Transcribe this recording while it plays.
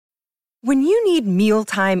When you need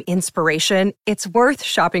mealtime inspiration, it's worth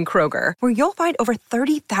shopping Kroger, where you'll find over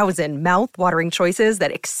 30,000 mouth-watering choices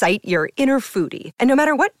that excite your inner foodie. And no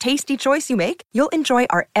matter what tasty choice you make, you'll enjoy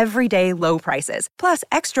our everyday low prices, plus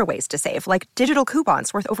extra ways to save, like digital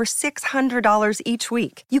coupons worth over $600 each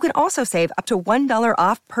week. You can also save up to $1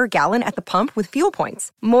 off per gallon at the pump with fuel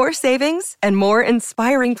points. More savings and more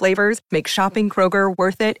inspiring flavors make shopping Kroger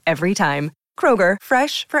worth it every time. Kroger,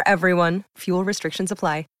 fresh for everyone. Fuel restrictions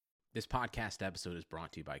apply. This podcast episode is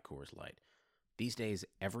brought to you by Coors Light. These days,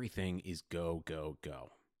 everything is go, go,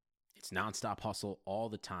 go. It's nonstop hustle all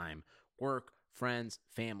the time. Work, friends,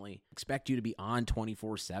 family, expect you to be on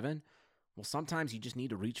 24/7. Well, sometimes you just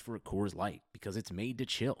need to reach for a Coors Light because it's made to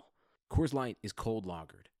chill. Coors Light is cold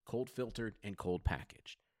lagered, cold filtered, and cold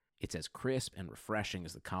packaged. It's as crisp and refreshing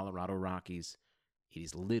as the Colorado Rockies. It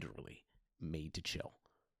is literally made to chill.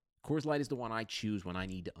 Coors Light is the one I choose when I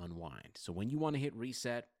need to unwind. So when you want to hit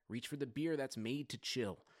reset, reach for the beer that's made to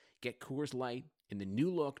chill. Get Coors Light in the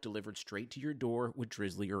new look delivered straight to your door with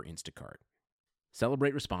Drizzly or Instacart.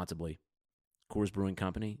 Celebrate responsibly. Coors Brewing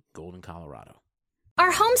Company, Golden, Colorado.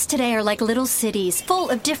 Our homes today are like little cities full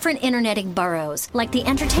of different interneting boroughs, like the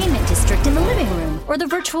entertainment district in the living room or the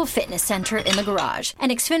virtual fitness center in the garage.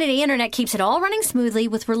 And Xfinity Internet keeps it all running smoothly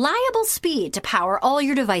with reliable speed to power all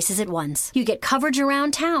your devices at once. You get coverage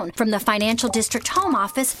around town, from the financial district home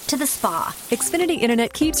office to the spa. Xfinity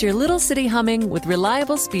Internet keeps your little city humming with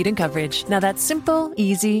reliable speed and coverage. Now that's simple,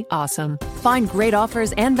 easy, awesome. Find great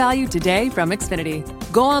offers and value today from Xfinity.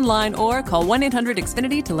 Go online or call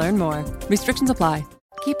 1-800-XFINITY to learn more. Restrictions apply.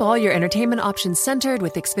 Keep all your entertainment options centered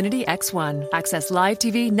with Xfinity X1. Access live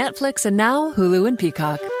TV, Netflix, and now Hulu and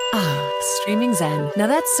Peacock. Streaming zen. Now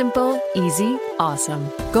that's simple, easy,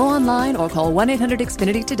 awesome. Go online or call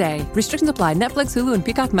 1-800-XFINITY today. Restrictions apply. Netflix, Hulu, and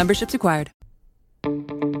Peacock memberships required.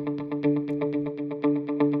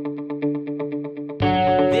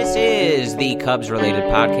 This is the Cubs-related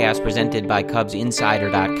podcast presented by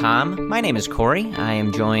CubsInsider.com. My name is Corey. I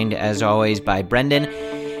am joined, as always, by Brendan.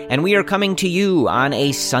 And we are coming to you on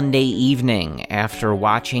a Sunday evening after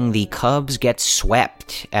watching the Cubs get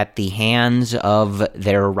swept at the hands of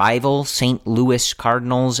their rival St. Louis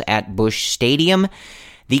Cardinals at Busch Stadium.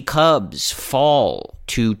 The Cubs fall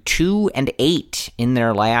to 2-8 in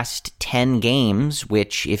their last 10 games,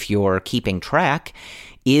 which, if you're keeping track,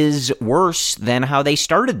 is worse than how they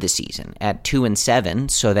started the season at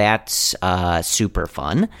 2-7. So that's super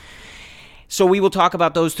fun. So we will talk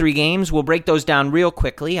about those three games. We'll break those down real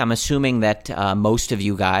quickly. I'm assuming that most of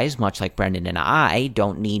you guys, much like Brendan and I,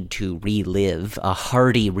 don't need to relive a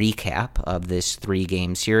hearty recap of this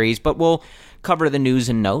three-game series, but we'll cover the news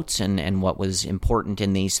and notes and what was important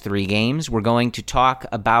in these three games. We're going to talk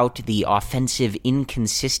about the offensive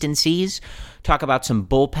inconsistencies, talk about some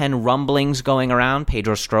bullpen rumblings going around.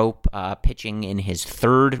 Pedro Strop pitching in his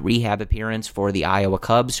third rehab appearance for the Iowa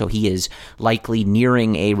Cubs, so he is likely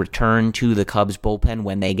nearing a return to the Cubs bullpen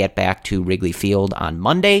when they get back to Wrigley Field on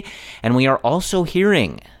Monday. And we are also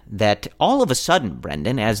hearing that all of a sudden,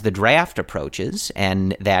 Brendan, as the draft approaches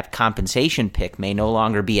and that compensation pick may no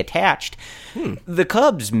longer be attached, the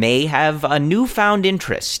Cubs may have a newfound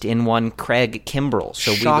interest in one Craig Kimbrell.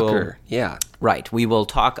 So Shocker. Yeah. Right. We will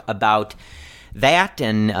talk about that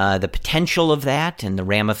and the potential of that and the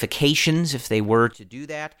ramifications if they were to do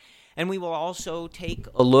that. And we will also take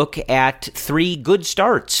a look at three good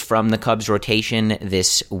starts from the Cubs rotation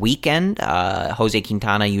this weekend. Jose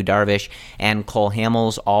Quintana, Yu Darvish, and Cole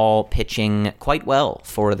Hamels all pitching quite well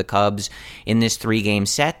for the Cubs in this three-game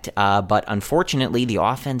set. But unfortunately, the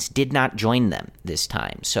offense did not join them this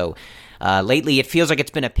time. So lately, it feels like it's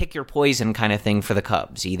been a pick-your-poison kind of thing for the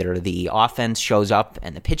Cubs. Either the offense shows up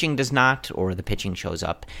and the pitching does not, or the pitching shows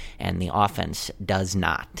up and the offense does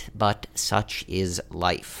not. But such is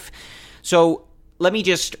life. So let me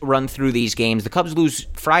just run through these games. The Cubs lose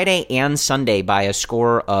Friday and Sunday by a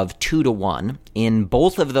score of 2-1. In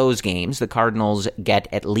both of those games, the Cardinals get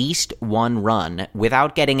at least one run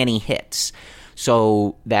without getting any hits.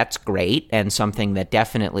 So that's great, and something that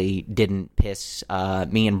definitely didn't piss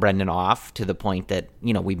me and Brendan off to the point that,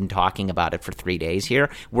 you know, we've been talking about it for 3 days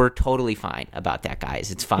here. We're totally fine about that,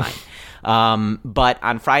 guys. It's fine. But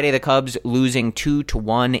on Friday, the Cubs losing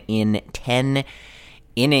 2-1 in 10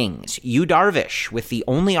 innings. Yu Darvish with the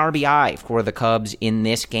only RBI for the Cubs in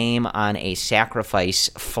this game on a sacrifice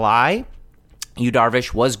fly. Yu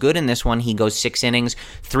Darvish was good in this one. He goes 6 innings,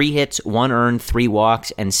 3 hits, 1 earned, 3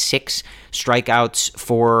 walks, and 6 strikeouts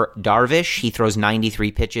for Darvish. He throws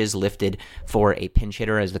 93 pitches, lifted for a pinch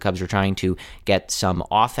hitter as the Cubs are trying to get some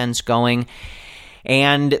offense going.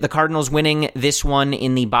 And the Cardinals winning this one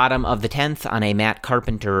in the bottom of the 10th on a Matt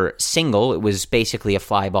Carpenter single. It was basically a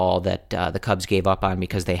fly ball that the Cubs gave up on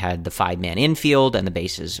because they had the 5-man infield and the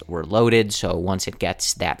bases were loaded. So once it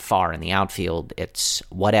gets that far in the outfield, it's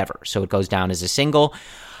whatever. So it goes down as a single.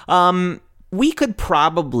 We could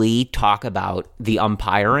probably talk about the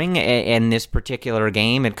umpiring in this particular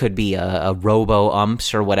game. It could be a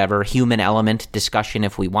robo-umps or whatever, human element discussion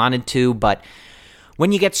if we wanted to, but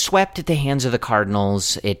when you get swept at the hands of the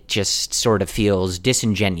Cardinals, it just sort of feels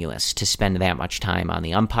disingenuous to spend that much time on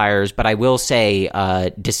the umpires. But I will say,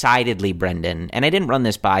 decidedly, Brendan, and I didn't run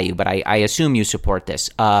this by you, but I assume you support this.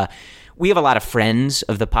 We have a lot of friends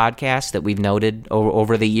of the podcast that we've noted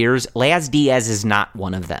over the years. Laz Diaz is not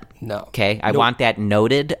one of them. No. Okay? I want that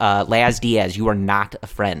noted. Laz Diaz, you are not a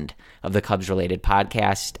friend of the Cubs-related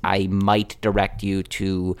podcast. I might direct you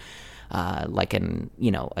to a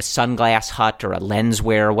Sunglass Hut or a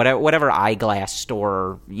Lenswear, whatever eyeglass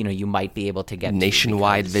store, you might be able to get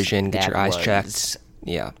Nationwide Vision, get your eyes checked.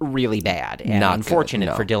 Yeah. Really bad. And not unfortunate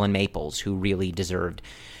good, no. for Dylan Maples, who really deserved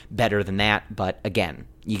better than that. But again,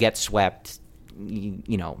 you get swept,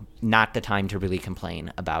 not the time to really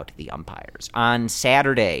complain about the umpires. On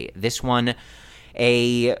Saturday, this one,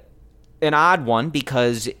 an odd one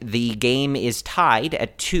because the game is tied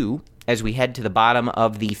at 2 as we head to the bottom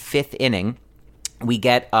of the 5th inning. We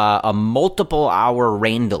get a multiple-hour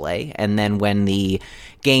rain delay, and then when the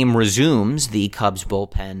game resumes, the Cubs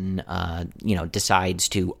bullpen, decides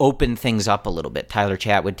to open things up a little bit. Tyler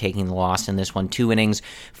Chatwood taking the loss in this one. 2 innings,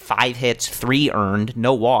 5 hits, 3 earned,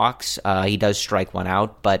 no walks. He does strike 1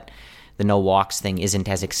 out, but the no walks thing isn't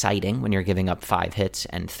as exciting when you're giving up 5 hits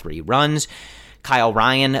and 3 runs. Kyle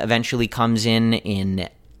Ryan eventually comes in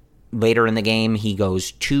later in the game. He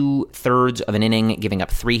goes 2/3 of an inning, giving up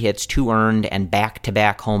 3 hits, 2 earned, and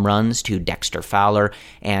back-to-back home runs to Dexter Fowler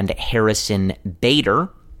and Harrison Bader.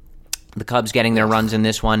 The Cubs getting their runs in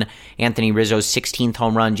this one. Anthony Rizzo's 16th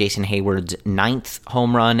home run, Jason Hayward's 9th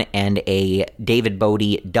home run, and a David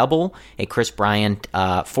Bodie double, a Chris Bryant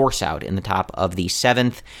force out in the top of the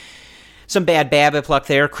 7th. Some bad BABIP luck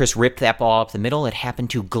there. Chris ripped that ball up the middle. It happened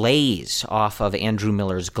to glaze off of Andrew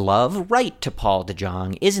Miller's glove right to Paul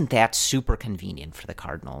DeJong. Isn't that super convenient for the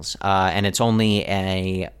Cardinals? And it's only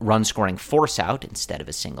a run-scoring force out instead of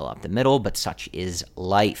a single up the middle, but such is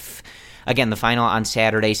life. Again, the final on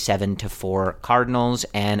Saturday, 7-4 Cardinals.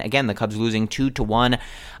 And again, the Cubs losing 2-1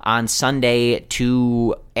 on Sunday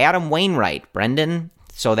to Adam Wainwright. Brendan,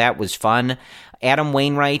 so that was fun. Adam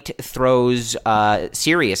Wainwright throws,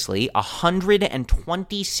 seriously,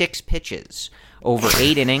 126 pitches over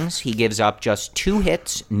 8 innings. He gives up just 2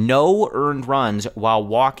 hits, no earned runs, while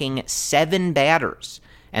walking 7 batters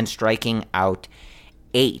and striking out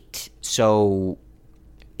 8. So,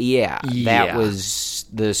 yeah, that was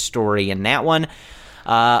the story in that one.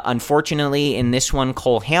 Unfortunately, in this one,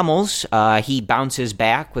 Cole Hamels, he bounces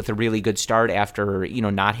back with a really good start after,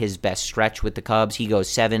 not his best stretch with the Cubs. He goes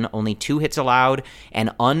 7, only 2 hits allowed, an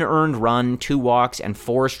unearned run, 2 walks, and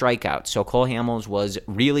 4 strikeouts. So Cole Hamels was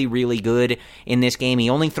really, really good in this game. He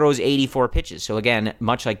only throws 84 pitches. So again,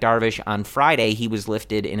 much like Darvish on Friday, he was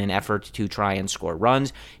lifted in an effort to try and score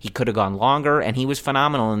runs. He could have gone longer, and he was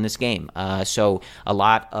phenomenal in this game. So a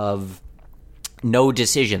lot of no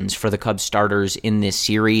decisions for the Cubs starters in this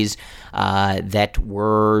series that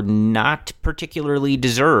were not particularly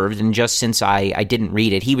deserved. And just since I didn't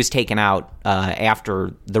read it, he was taken out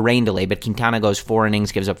after the rain delay. But Quintana goes 4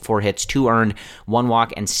 innings, gives up 4 hits, 2 earned, 1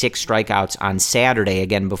 walk, and 6 strikeouts on Saturday,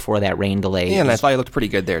 again, before that rain delay. Yeah, and I thought he looked pretty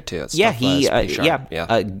good there, too.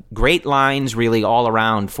 Great lines really all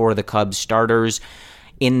around for the Cubs starters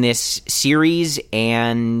in this series,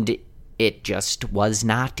 and it just was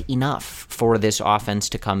not enough for this offense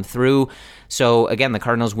to come through. So, again, the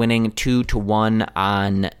Cardinals winning 2-1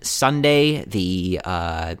 on Sunday. The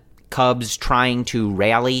Cubs trying to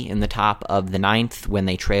rally in the top of the 9th when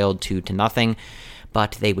they trailed 2-0,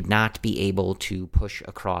 but they would not be able to push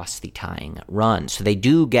across the tying run. So they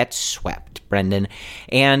do get swept, Brendan.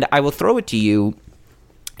 And I will throw it to you,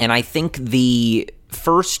 and I think the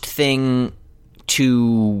first thing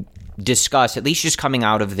to discuss, at least just coming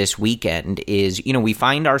out of this weekend, is, we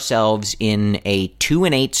find ourselves in a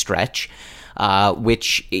 2-8 stretch,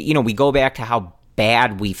 which, we go back to how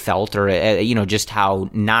bad we felt, or, just how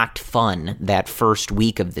not fun that first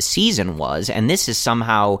week of the season was. And this has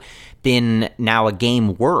somehow been now a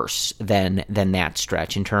game worse than that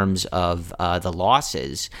stretch in terms of the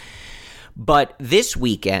losses. But this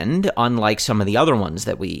weekend, unlike some of the other ones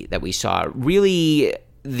that we saw, really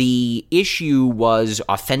the issue was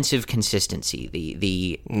offensive consistency.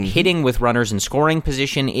 The hitting with runners in scoring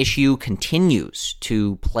position issue continues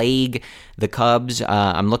to plague the Cubs.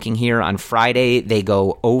 I'm looking here on Friday. They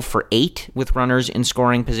go 0 for 8 with runners in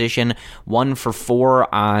scoring position, 1 for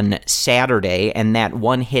 4 on Saturday, and that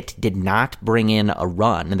one hit did not bring in a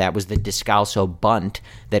run. That was the Descalso bunt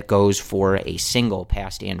that goes for a single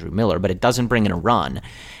past Andrew Miller, but it doesn't bring in a run.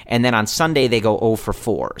 And then on Sunday, they go 0 for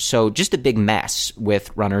 4. So just a big mess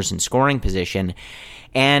with runners in scoring position.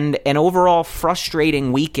 And an overall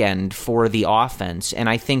frustrating weekend for the offense. And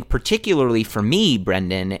I think particularly for me,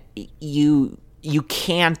 Brendan, you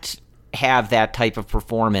can't have that type of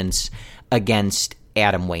performance against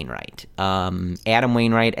Adam Wainwright. Adam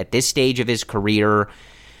Wainwright, at this stage of his career,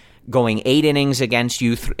 going 8 innings against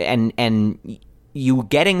you, and you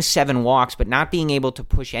getting 7 walks, but not being able to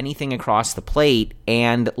push anything across the plate,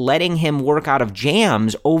 and letting him work out of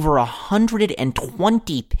jams over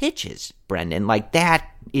 120 pitches, Brendan. Like, that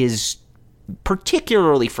is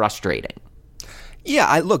particularly frustrating.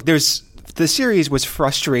 Yeah, look, the series was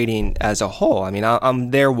frustrating as a whole. I mean,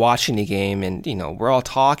 I'm there watching the game, and, we're all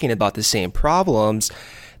talking about the same problems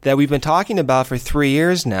that we've been talking about for 3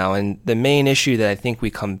 years now. And the main issue that I think we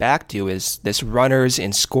come back to is this runners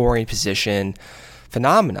in scoring position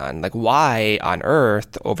phenomenon. Like, why on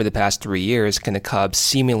earth over the past 3 years can the Cubs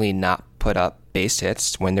seemingly not put up base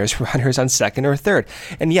hits when there's runners on second or third?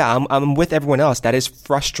 And yeah, I'm with everyone else. That is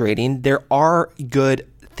frustrating. There are good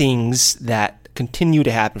things that continue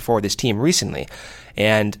to happen for this team recently.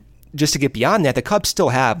 And just to get beyond that, the Cubs still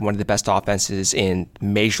have one of the best offenses in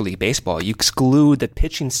Major League Baseball. You exclude the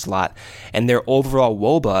pitching slot, and their overall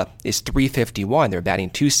WOBA is 351. They're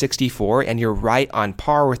batting 264, and you're right on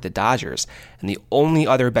par with the Dodgers. And the only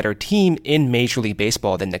other better team in Major League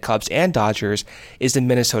Baseball than the Cubs and Dodgers is the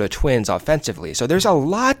Minnesota Twins offensively. So there's a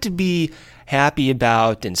lot to be happy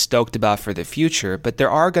about and stoked about for the future, but there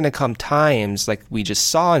are going to come times, like we just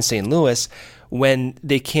saw in St. Louis, when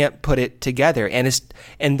they can't put it together. And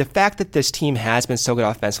the fact that this team has been so good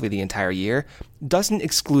offensively the entire year doesn't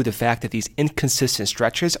exclude the fact that these inconsistent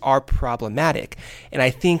stretches are problematic. And I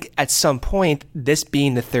think at some point, this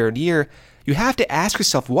being the third year, you have to ask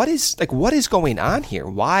yourself, what is going on here?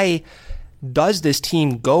 Why does this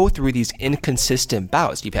team go through these inconsistent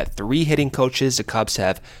bouts? You've had 3 hitting coaches. The Cubs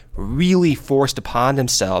have really forced upon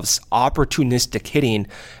themselves opportunistic hitting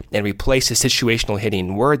and replaced the situational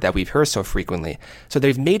hitting word that we've heard so frequently. So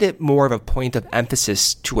they've made it more of a point of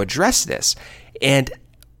emphasis to address this. And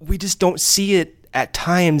we just don't see it at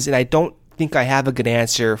times, and I don't think I have a good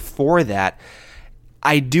answer for that.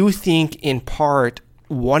 I do think, in part,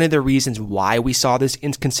 one of the reasons why we saw this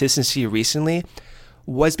inconsistency recently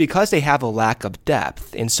was because they have a lack of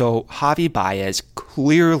depth. And so Javi Baez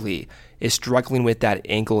clearly is struggling with that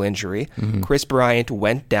ankle injury. Mm-hmm. Chris Bryant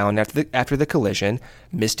went down after the collision,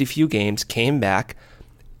 missed a few games, came back.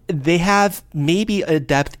 They have maybe a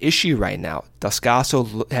depth issue right now.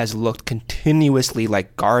 Descalso has looked continuously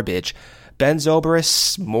like garbage. Ben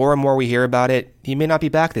Zobrist, more and more we hear about it, he may not be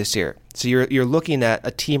back this year. So you're looking at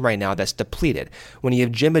a team right now that's depleted. When you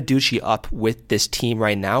have Jim Adducci up with this team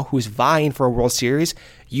right now, who's vying for a World Series,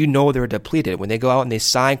 you know they're depleted. When they go out and they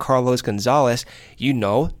sign Carlos Gonzalez, you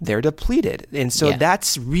know they're depleted. And so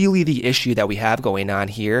that's really the issue that we have going on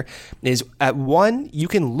here, is at one, you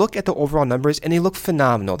can look at the overall numbers and they look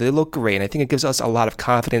phenomenal. They look great. And I think it gives us a lot of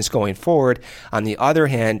confidence going forward. On the other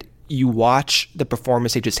hand, you watch the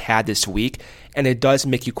performance they just had this week, and it does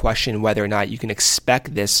make you question whether or not you can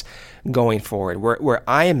expect this going forward. Where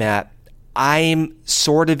I am at, I'm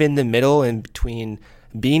sort of in the middle in between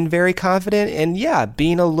being very confident and,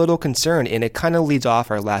 being a little concerned. And it kind of leads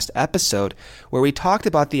off our last episode where we talked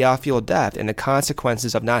about the outfield depth and the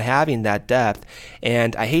consequences of not having that depth.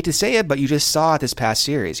 And I hate to say it, but you just saw it this past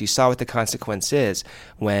series. You saw what the consequence is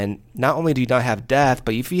when not only do you not have depth,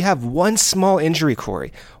 but if you have one small injury,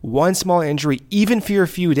 Corey, one small injury, even for a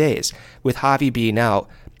few days with Javi being out,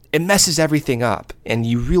 it messes everything up, and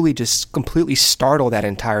you really just completely startle that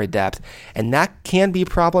entire depth, and that can be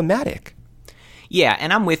problematic. Yeah,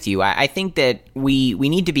 and I'm with you. I think that we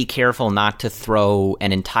need to be careful not to throw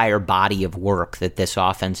an entire body of work that this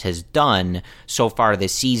offense has done so far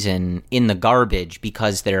this season in the garbage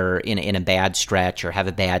because they're in a bad stretch or have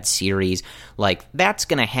a bad series. Like, that's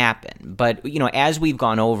going to happen. But, as we've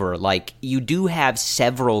gone over, you do have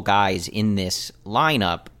several guys in this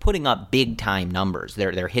lineup putting up big-time numbers.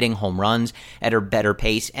 They're hitting home runs at a better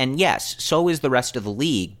pace. And yes, so is the rest of the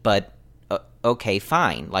league, but okay,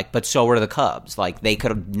 fine. Like, but so are the Cubs. Like, they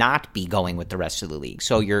could not be going with the rest of the league.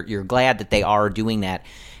 So you're glad that they are doing that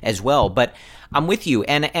as well. But I'm with you,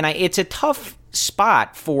 and it's a tough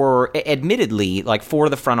spot for, admittedly, like for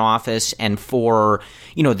the front office and for,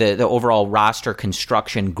 you know, the overall roster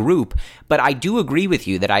construction group. But I do agree with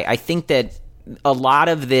you that I think that a lot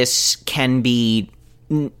of this can be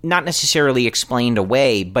not necessarily explained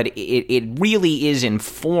away, but it really is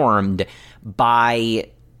informed by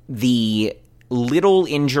the little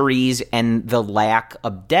injuries and the lack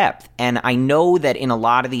of depth. And I know that in a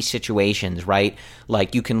lot of these situations, right,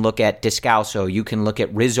 like you can look at Descalso, you can look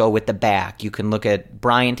at Rizzo with the back, you can look at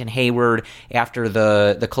Bryant and Hayward after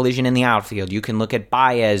the collision in the outfield, you can look at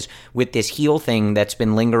Baez with this heel thing that's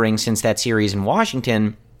been lingering since that series in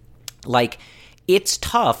Washington. Like, it's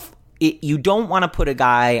tough. You don't want to put a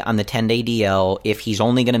guy on the 10-day DL if he's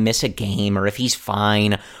only going to miss a game or if he's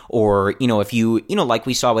fine, or, you know, if you know, like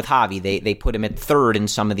we saw with Javi, they put him at third in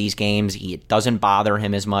some of these games. It doesn't bother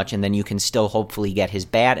him as much, and then you can still hopefully get his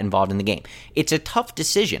bat involved in the game. It's a tough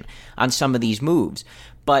decision on some of these moves.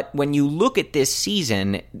 But when you look at this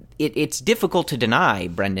season, it's difficult to deny,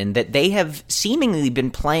 Brendan, that they have seemingly been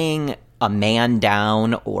playing a man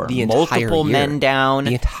down or multiple men down.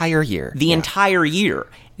 The entire year. Entire year.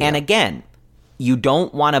 Yeah. And again, you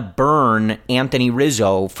don't want to burn Anthony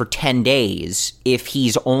Rizzo for 10 days if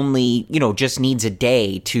he's only, you know, just needs a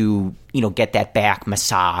day to, you know, get that back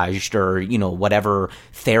massaged or, you know, whatever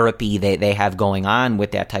therapy they have going on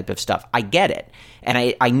with that type of stuff. I get it.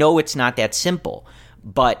 And I know it's not that simple.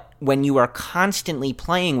 But when you are constantly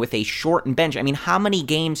playing with a shortened bench, I mean, how many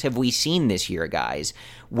games have we seen this year, guys?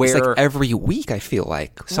 Where it's like every week, I feel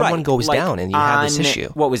like someone goes down and you have this issue.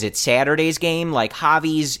 What was it, Saturday's game? Like,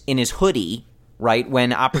 Javi's in his hoodie, right?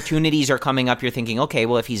 When opportunities are coming up, you're thinking, okay,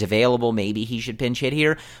 well, if he's available, maybe he should pinch hit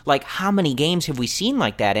here. Like, how many games have we seen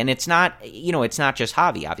like that? And it's not, you know, it's not just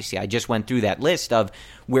Javi. Obviously, I just went through that list of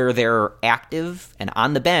where they're active and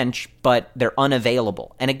on the bench, but they're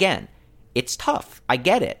unavailable. And again, it's tough. I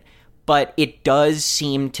get it. But it does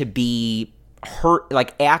seem to be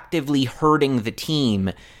actively hurting the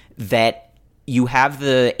team that you have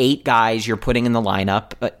the 8 guys you're putting in the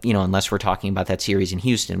lineup, you know, unless we're talking about that series in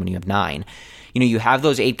Houston when you have 9. You know, you have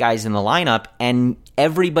those 8 guys in the lineup, and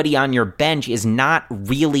everybody on your bench is not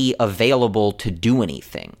really available to do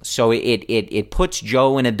anything. So it puts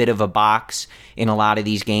Joe in a bit of a box in a lot of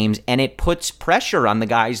these games, and it puts pressure on the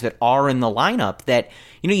guys that are in the lineup that,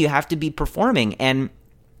 you know, you have to be performing. And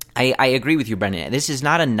I agree with you, Brendan. This is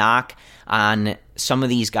not a knock on some of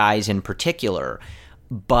these guys in particular,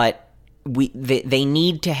 but they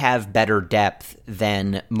need to have better depth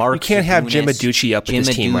than Mark. You can't have Jim Zagunis, Adducci up with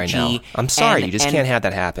this team right now. I'm sorry, you just can't have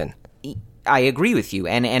that happen. I agree with you,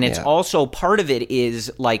 and it's also part of it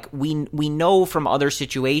is like we know from other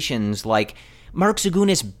situations, like Mark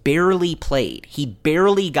Zagunis barely played. He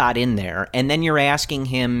barely got in there, and then you're asking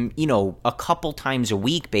him, you know, a couple times a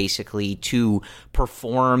week basically to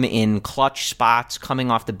perform in clutch spots coming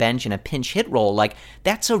off the bench in a pinch hit role. Like,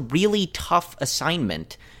 that's a really tough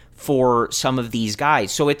assignment for some of these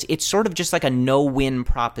guys. So it's sort of just like a no-win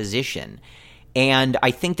proposition. And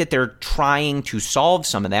I think that they're trying to solve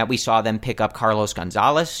some of that. We saw them pick up Carlos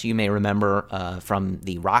Gonzalez, you may remember from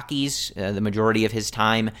the Rockies, the majority of his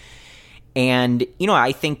time. And, you know,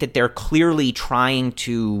 I think that they're clearly trying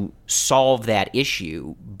to solve that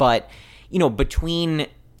issue. But, you know, between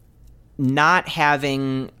not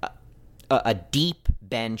having a deep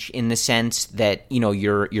bench in the sense that, you know,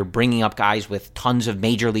 you're bringing up guys with tons of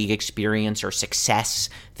major league experience or success,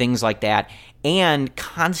 things like that, and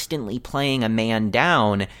constantly playing a man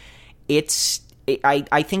down,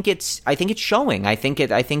 I think it's showing. I think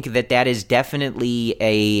that is definitely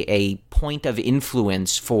a point of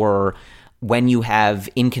influence for when you have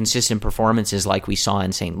inconsistent performances like we saw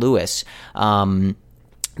in St. Louis.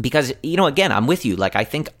 Because, you know, again, I'm with you. Like, I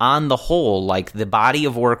think on the whole, like, the body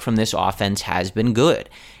of work from this offense has been good.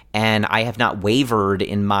 And I have not wavered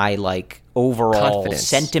in my, like, overall confidence,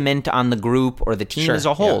 sentiment on the group or the team as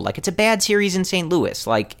a whole. Yeah. Like, it's a bad series in St. Louis.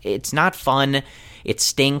 Like, it's not fun. It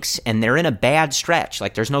stinks. And they're in a bad stretch.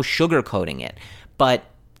 Like, there's no sugarcoating it. But,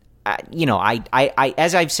 you know, I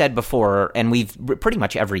as I've said before, and we've pretty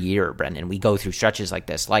much every year, Brendan, we go through stretches like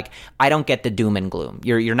this. Like, I don't get the doom and gloom.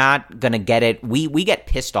 You're not gonna get it. We get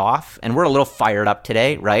pissed off, and we're a little fired up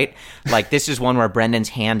today, right? Like, this is one where Brendan's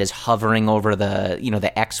hand is hovering over the, you know,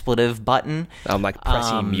 the expletive button. I'm like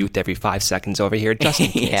pressing mute every 5 seconds over here, just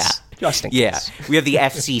in case. Yeah. Just in Yeah, case. we have the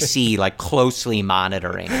FCC like closely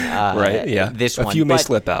monitoring Right, yeah. this a one. few may But,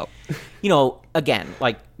 slip out. you know, again,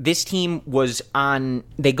 like this team was on,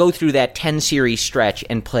 they go through that 10-series stretch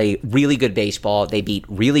and play really good baseball. They beat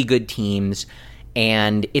really good teams.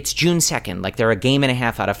 And it's June 2nd. Like, they're a game and a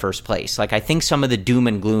half out of first place. Like, I think some of the doom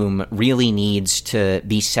and gloom really needs to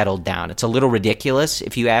be settled down. It's a little ridiculous,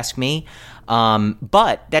 if you ask me.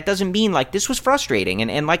 But that doesn't mean, like, this was frustrating.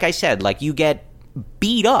 And like I said, like, you get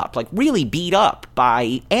beat up, like, really beat up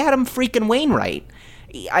by Adam freaking Wainwright.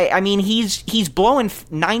 I mean, he's blowing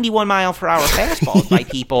 91-mile-per-hour fastballs by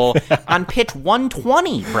people on pitch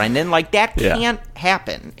 120, Brendan. Like, that can't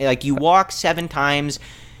happen. Like, you walk 7 times.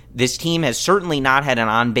 This team has certainly not had an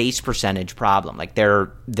on-base percentage problem. Like,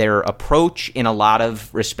 their approach in a lot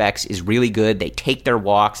of respects is really good. They take their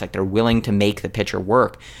walks. Like, they're willing to make the pitcher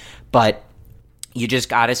work. But you just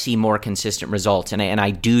got to see more consistent results. And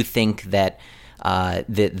I do think that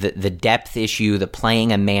the depth issue, the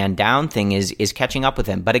playing a man down thing is catching up with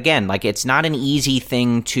him. But again, like, it's not an easy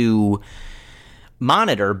thing to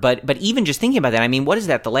monitor, but even just thinking about that, I mean, what is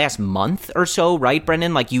that, the last month or so, right,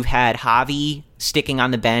 Brendan? Like, you've had Javi sticking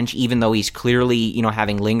on the bench, even though he's clearly, you know,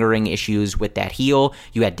 having lingering issues with that heel.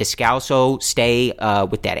 You had Descalso stay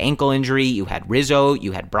with that ankle injury. You had Rizzo.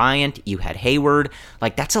 You had Bryant. You had Hayward.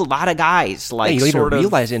 Like, that's a lot of guys. Like, you don't even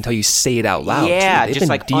realize it until you say it out loud. Yeah, They've just been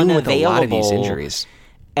like dealing with a lot of these unavailable injuries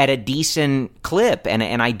at a decent clip, and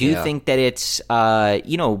I do think that it's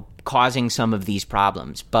you know, causing some of these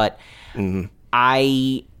problems, but.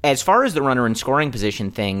 As far as the runner in scoring position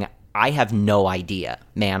thing, I have no idea,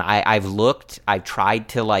 man. I've looked, I've tried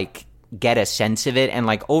to, like, get a sense of it, and,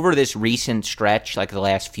 like, over this recent stretch, like the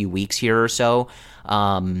last few weeks here or so, you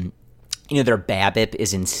know, their BABIP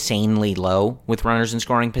is insanely low with runners in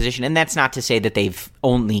scoring position, and that's not to say that they've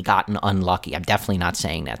only gotten unlucky. I'm definitely not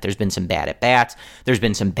saying that. There's been some bad at-bats, there's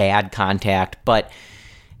been some bad contact, but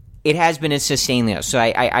it has been a sustained low. So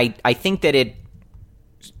I think that it,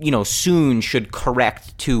 you know, soon should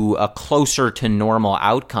correct to a closer to normal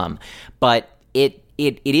outcome. But it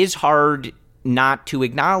is hard not to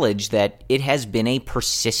acknowledge that it has been a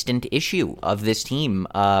persistent issue of this team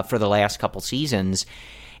for the last couple seasons.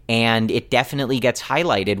 And it definitely gets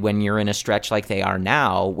highlighted when you're in a stretch like they are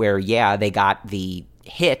now, where, yeah, they got the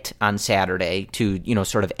hit on Saturday to, you know,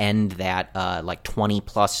 sort of end that like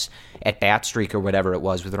 20-plus at-bat streak or whatever it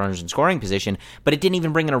was with runners in scoring position, but it didn't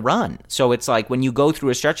even bring in a run. So it's like when you go through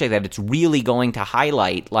a stretch like that, it's really going to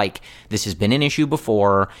highlight, like, this has been an issue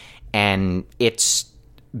before, and it's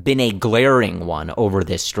been a glaring one over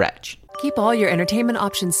this stretch. Keep all your entertainment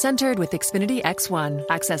options centered with Xfinity X1.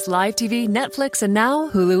 Access live TV, Netflix, and now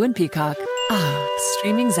Hulu and Peacock. Ah,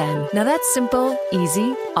 streaming zen. Now that's simple,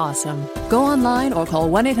 easy, awesome. Go online or call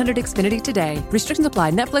 1-800-XFINITY today. Restrictions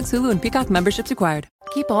apply. Netflix, Hulu, and Peacock memberships required.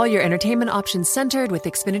 Keep all your entertainment options centered with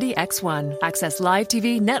Xfinity X1. Access live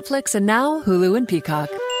TV, Netflix, and now Hulu and Peacock.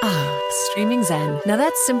 Ah, streaming zen. Now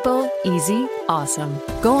that's simple, easy, awesome.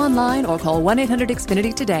 Go online or call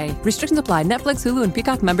 1-800-XFINITY today. Restrictions apply. Netflix, Hulu, and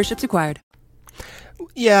Peacock memberships required.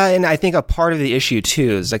 Yeah, and I think a part of the issue,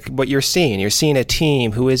 too, is like what you're seeing. You're seeing a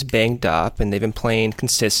team who is banged up, and they've been playing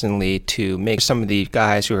consistently to make some of the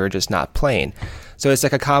guys who are just not playing. So it's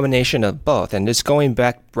like a combination of both. And just going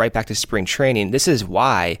right back to spring training, this is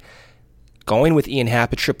why going with Ian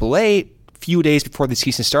Happ at AAA few days before the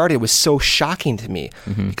season started was so shocking to me.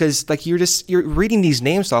 Because like you're reading these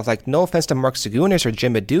names off, like, no offense to Mark Zagunis or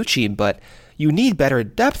Jim Aducci, but you need better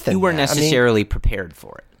depth than that. You weren't necessarily prepared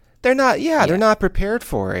for it. They're not. They're not prepared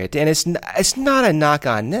for it, and it's not a knock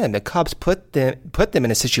on them. The Cubs put them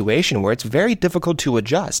in a situation where it's very difficult to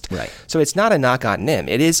adjust. Right. So it's not a knock on them.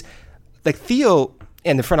 It is like Theo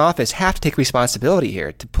and the front office have to take responsibility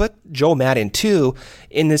here to put Joe Maddon too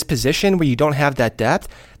in this position where you don't have that depth.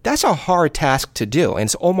 That's a hard task to do, and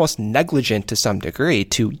it's almost negligent to some degree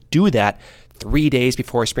to do that 3 days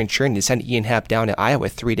before spring training, to send Ian Happ down to Iowa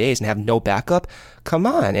 3 days and have no backup. Come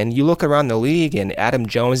on. And you look around the league, and Adam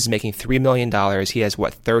Jones is making $3 million. He has,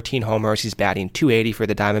 13 homers. He's batting .280 for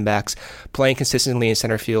the Diamondbacks, playing consistently in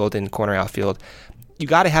center field and corner outfield. You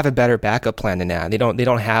got to have a better backup plan than that. They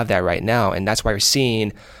don't have that right now, and that's why you're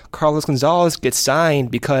seeing Carlos Gonzalez get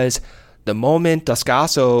signed, because the moment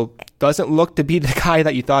Descalso doesn't look to be the guy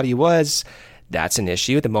that you thought he was, that's an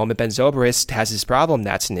issue. The moment Ben Zobrist has his problem,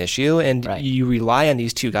 that's an issue. And you rely on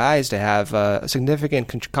these two guys to have a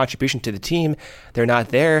significant contribution to the team. They're not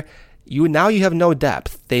there. Now you have no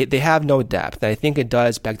depth. They have no depth. And I think it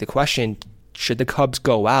does beg the question, should the Cubs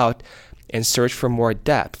go out and search for more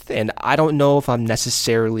depth? And I don't know if I'm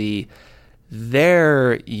necessarily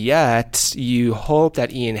there yet. You hope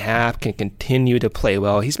that Ian Happ can continue to play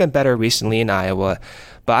well. He's been better recently in Iowa,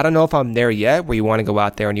 but I don't know if I'm there yet where you want to go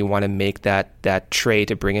out there and you want to make that trade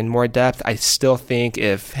to bring in more depth. I still think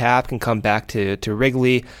if Happ can come back to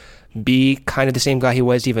Wrigley, be kind of the same guy he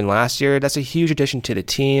was even last year, that's a huge addition to the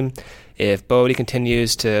team. If Bodie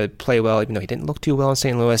continues to play well, even though he didn't look too well in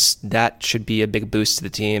St. Louis, that should be a big boost to the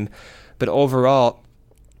team. But overall,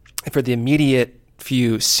 for the immediate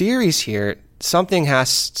few series here, something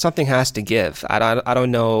has to give. I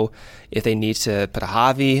don't know if they need to put a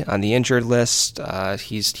Javi on the injured list.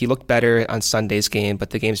 He looked better on Sunday's game,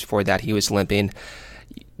 but the games before that he was limping.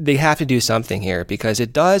 They have to do something here because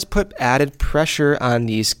it does put added pressure on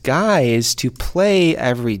these guys to play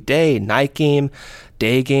every day. Night game,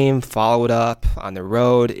 day game, followed up on the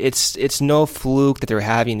road. It's no fluke that they're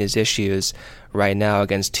having these issues right now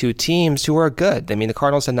against two teams who are good. I mean, the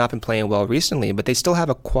Cardinals have not been playing well recently, but they still have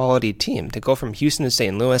a quality team. To go from Houston to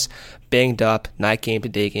St. Louis, banged up, night game to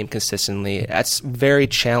day game consistently, that's very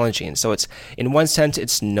challenging. So it's, in one sense,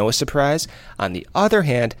 it's no surprise. On the other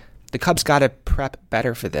hand, the Cubs got to prep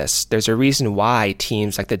better for this. There's a reason why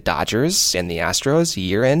teams like the Dodgers and the Astros,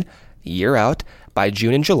 year in, year out, by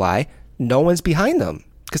June and July, no one's behind them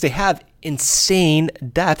because they have insane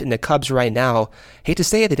depth in the Cubs right now. Hate to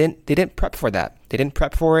say it, they didn't prep for that. They didn't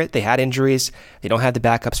prep for it. They had injuries. They don't have the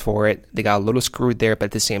backups for it. They got a little screwed there, but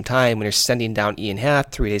at the same time, when you're sending down Ian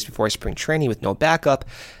Happ 3 days before spring training with no backup,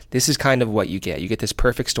 this is kind of what you get. You get this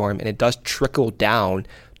perfect storm, and it does trickle down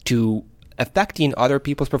to affecting other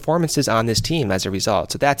people's performances on this team as a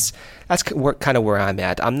result. So that's kind of where I'm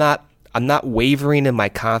at. I'm not wavering in my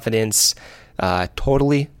confidence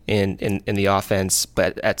totally in the offense,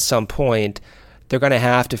 but at some point they're going to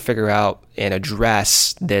have to figure out and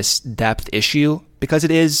address this depth issue because it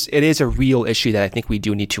is a real issue that I think we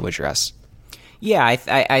do need to address. Yeah,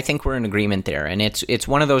 I think we're in agreement there. And it's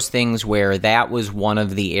one of those things where that was one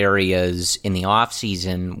of the areas in the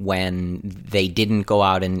offseason when they didn't go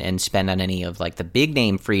out and spend on any of like the big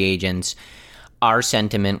name free agents. Our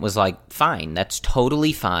sentiment was like, fine, that's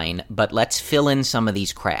totally fine, but let's fill in some of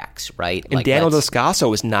these cracks, right? And like, Daniel Descalso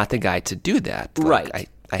was not the guy to do that. Like, right.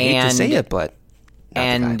 I hate to say it, but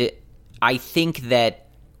and I think that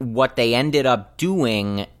what they ended up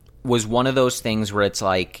doing was one of those things where it's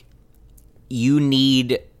like, you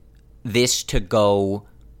need this to go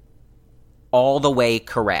all the way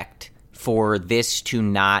correct for this to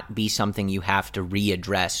not be something you have to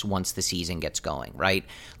readdress once the season gets going, right?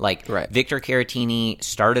 Like Victor Caratini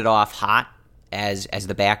started off hot as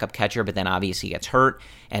the backup catcher, but then obviously gets hurt.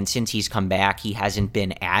 And since he's come back, he hasn't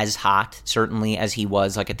been as hot, certainly, as he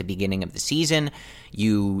was like at the beginning of the season.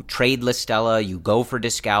 You trade Listella, you go for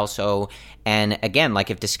Descalso. And again, like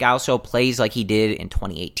if Descalso plays like he did in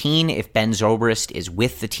 2018, if Ben Zobrist is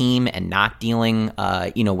with the team and not dealing,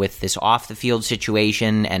 with this off the field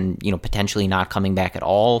situation and, potentially not coming back at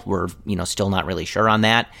all, we're, still not really sure on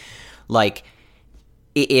that. Like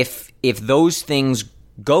if those things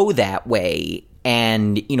go that way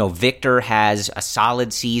and, Victor has a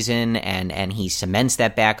solid season and he cements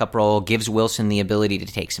that backup role, gives Wilson the ability to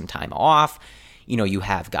take some time off. You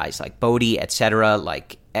have guys like Bodie, et cetera,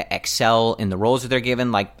 like excel in the roles that they're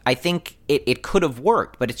given. Like, I think it could have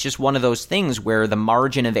worked, but it's just one of those things where the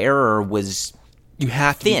margin of error was you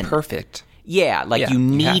have thin. To be perfect. Yeah, you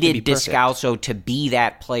needed Descalso to be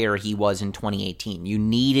that player he was in 2018. You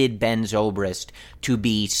needed Ben Zobrist to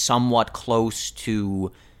be somewhat close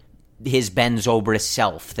to his Ben Zobrist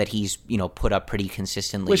self that he's, put up pretty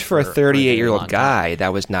consistently. Which for a 38-year-old guy,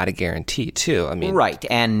 that was not a guarantee, too. I mean, right.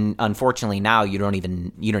 And unfortunately now you don't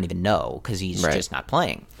even know because he's just not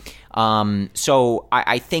playing. So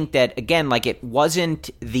I think that, again, like it wasn't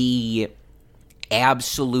the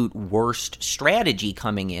absolute worst strategy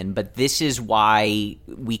coming in, but this is why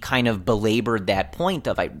we kind of belabored that point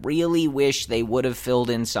of I really wish they would have filled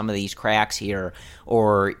in some of these cracks here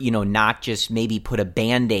or, not just maybe put a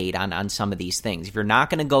Band-Aid on some of these things. If you're not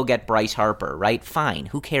going to go get Bryce Harper, right? Fine.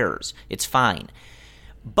 Who cares? It's fine.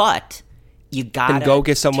 But you got to go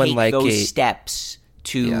get someone take like those steps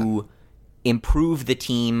to improve the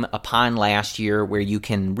team upon last year where you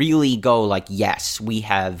can really go like, yes, we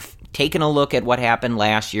have taken a look at what happened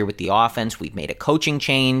last year with the offense. We've made a coaching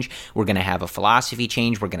change. We're going to have a philosophy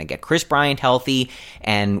change. We're going to get Chris Bryant healthy.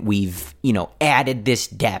 And we've, added this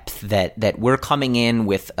depth that we're coming in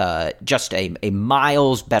with just a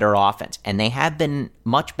miles better offense. And they have been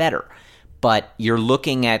much better. But you're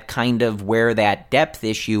looking at kind of where that depth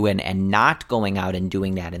issue and not going out and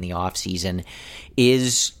doing that in the offseason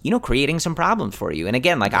is, creating some problems for you. And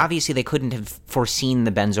again, like obviously they couldn't have foreseen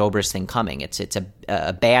the Ben Zobrist thing coming. It's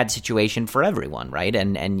a bad situation for everyone, right?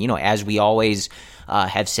 And as we always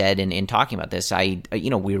have said in talking about this,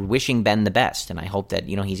 we're wishing Ben the best, and I hope that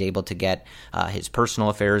he's able to get his personal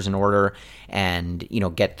affairs in order and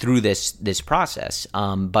get through this process.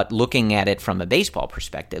 But looking at it from a baseball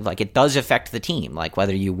perspective, like it does affect the team, like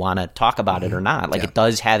whether you want to talk about it or not, like it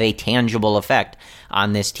does have a tangible effect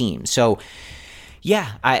on this team. So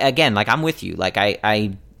yeah, I'm with you. Like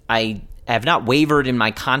I have not wavered in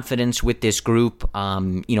my confidence with this group.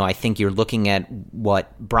 I think you're looking at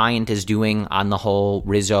what Bryant is doing on the whole,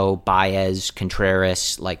 Rizzo, Baez,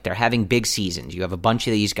 Contreras, like they're having big seasons. You have a bunch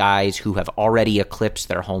of these guys who have already eclipsed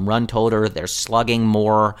their home run total. They're slugging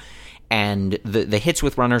more, and the hits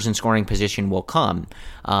with runners in scoring position will come.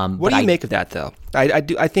 What do you make of that, though?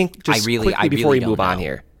 I think just quickly before we move on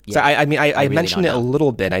here. Yeah, so I really mentioned it a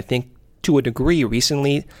little bit. I think to a degree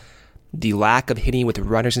recently, the lack of hitting with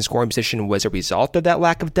runners in scoring position was a result of that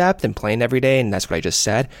lack of depth and playing every day, and that's what I just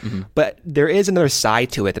said. Mm-hmm. But there is another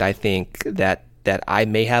side to it that I think that I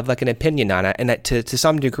may have like an opinion on it, and that to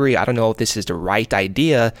some degree, I don't know if this is the right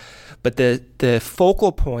idea, but the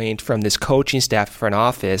focal point from this coaching staff front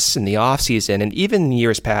office in the offseason, and even in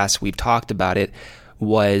years past, we've talked about it,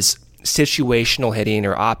 was situational hitting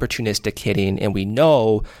or opportunistic hitting. And we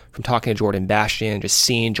know from talking to Jordan Bastian, just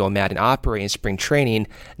seeing Joe Madden operate in spring training,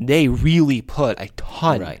 they really put a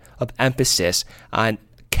ton of emphasis on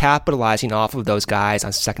capitalizing off of those guys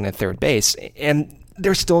on second and third base. And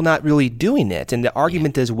they're still not really doing it. And the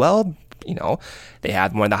argument is, well, they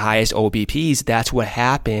have one of the highest OBPs. That's what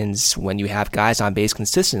happens when you have guys on base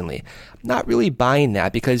consistently. I'm not really buying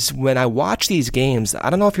that, because when I watch these games,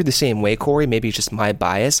 I don't know if you're the same way, Corey, maybe it's just my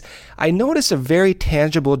bias, I notice a very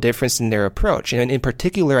tangible difference in their approach. And in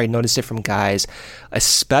particular, I notice it from guys,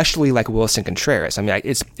 especially like Wilson Contreras. I mean,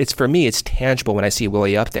 it's for me, it's tangible when I see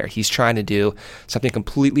Willie up there. He's trying to do something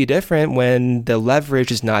completely different when the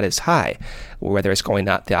leverage is not as high, whether it's going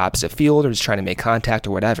out the opposite field or just trying to make contact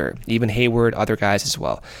or whatever. Even Hayward, other guys as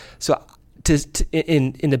well. So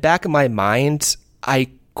in the back of my mind,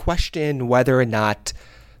 I question whether or not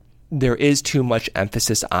there is too much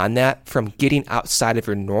emphasis on that from getting outside of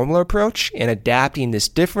your normal approach and adapting this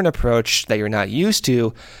different approach that you're not used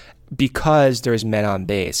to because there's men on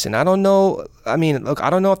base. And I don't know, I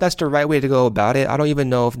don't know if that's the right way to go about it. I don't even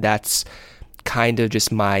know if that's kind of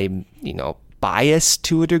just my, bias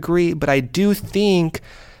to a degree, but I do think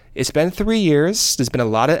it's been 3 years. There's been a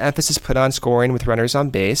lot of emphasis put on scoring with runners on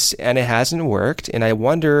base, and it hasn't worked. And I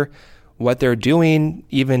wonder what they're doing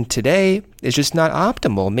even today is just not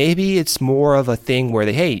optimal. Maybe it's more of a thing where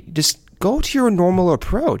just go to your normal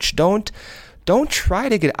approach. Don't try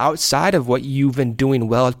to get outside of what you've been doing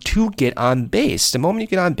well to get on base. The moment you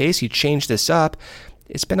get on base, you change this up.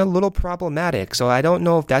 It's been a little problematic. So I don't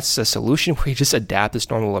know if that's a solution where you just adapt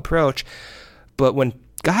this normal approach. But when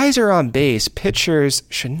guys are on base, pitchers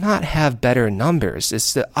should not have better numbers.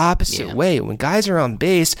 It's the opposite way. When guys are on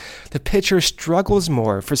base, the pitcher struggles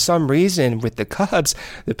more. For some reason, with the Cubs,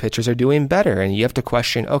 the pitchers are doing better. And you have to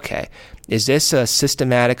question, okay, is this a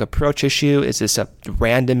systematic approach issue? Is this a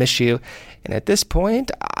random issue? And at this point,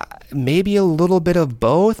 maybe a little bit of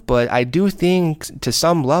both, but I do think to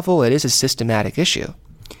some level it is a systematic issue.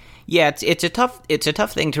 Yeah, it's a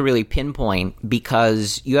tough thing to really pinpoint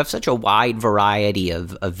because you have such a wide variety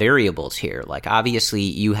of variables here. Like obviously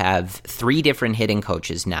you have 3 different hitting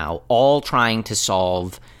coaches now, all trying to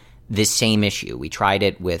solve this same issue. We tried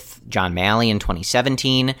it with John Malley in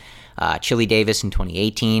 2017, Chili Davis in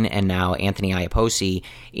 2018, and now Anthony Iapoce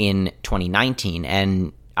in 2019.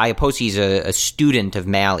 And Iapoce's a student of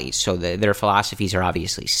Malley's, so their philosophies are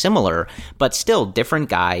obviously similar, but still different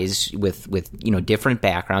guys with different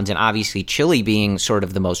backgrounds, and obviously Chili being sort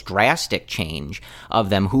of the most drastic change of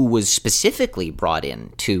them, who was specifically brought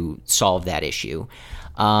in to solve that issue.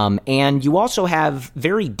 And you also have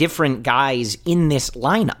very different guys in this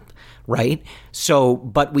lineup. Right. So,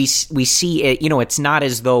 but we see it, it's not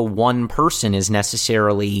as though one person is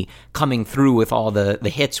necessarily coming through with all the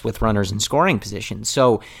hits with runners in scoring positions.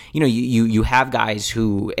 So, you have guys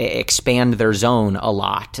who expand their zone a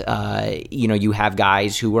lot. You have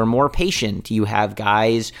guys who are more patient. You have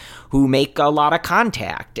guys who make a lot of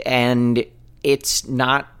contact, and it's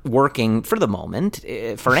not working for the moment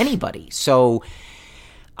for anybody. So,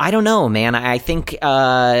 I don't know, man. I think,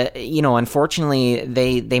 unfortunately,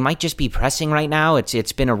 they might just be pressing right now.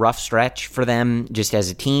 It's been a rough stretch for them just as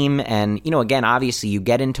a team. And, again, obviously you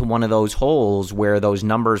get into one of those holes where those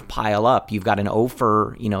numbers pile up. You've got an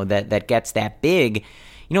offer, that gets that big.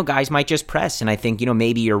 Guys might just press. And I think,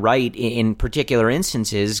 maybe you're right. In particular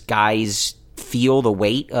instances, guys feel the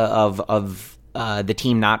weight of the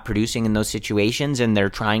team not producing in those situations, and they're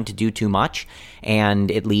trying to do too much, and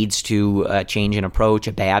it leads to a change in approach,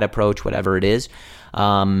 a bad approach, whatever it is.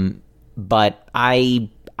 But I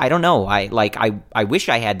don't know. I wish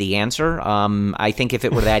I had the answer. I think if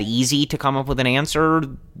it were that easy to come up with an answer,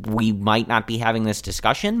 we might not be having this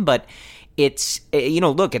discussion. But it's,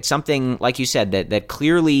 look, it's something, like you said, that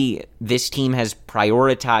clearly this team has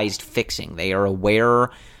prioritized fixing. They are aware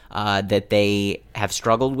that they have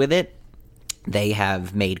struggled with it. They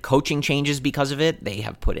have made coaching changes because of it. They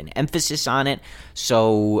have put an emphasis on it.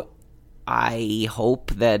 So I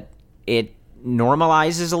hope that it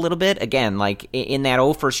normalizes a little bit. Again, like in that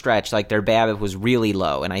 0 for stretch, like their BABIP was really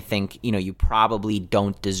low. And I think, you probably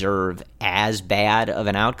don't deserve as bad of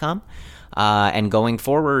an outcome. And going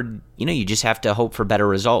forward, you just have to hope for better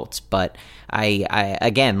results. But I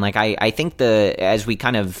think as we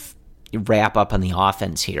kind of wrap up on the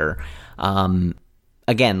offense here,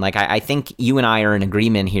 I think you and I are in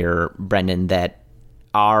agreement here, Brendan, that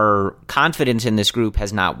our confidence in this group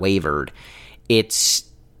has not wavered. It's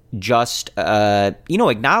just,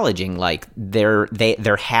 acknowledging like there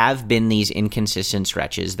have been these inconsistent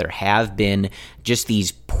stretches. There have been just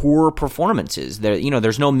these poor performances.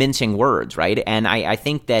 There's no mincing words, right? And I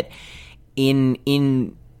think that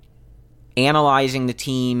in analyzing the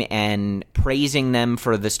team and praising them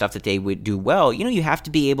for the stuff that they would do well, you have to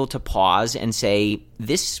be able to pause and say,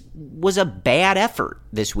 this was a bad effort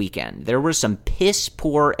this weekend. There were some piss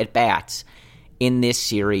poor at-bats in this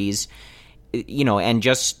series, and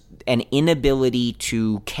just an inability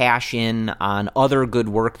to cash in on other good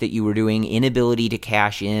work that you were doing, inability to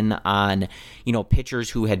cash in on, pitchers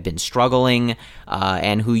who had been struggling,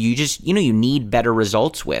 and who you just, you need better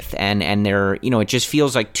results with. And they're, it just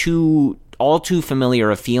feels like all too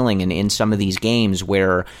familiar a feeling in some of these games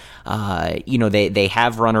where, they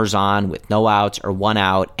have runners on with no outs or 1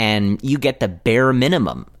 out, and you get the bare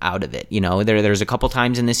minimum out of it. There's a couple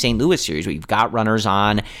times in the St. Louis series where you've got runners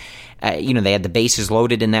on. They had the bases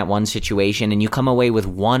loaded in that one situation, and you come away with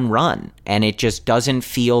 1 run, and it just doesn't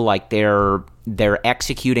feel like they're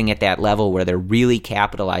executing at that level where they're really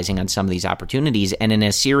capitalizing on some of these opportunities. And in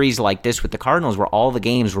a series like this with the Cardinals, where all the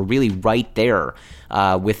games were really right there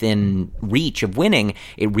within reach of winning,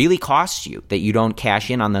 it really costs you that you don't cash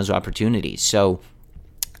in on those opportunities. So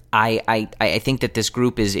I think that this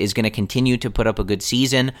group is going to continue to put up a good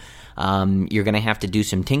season. You're going to have to do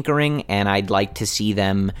some tinkering, and I'd like to see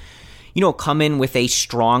them come in with a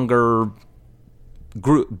stronger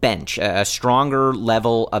group bench, a stronger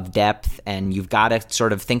level of depth, and you've got to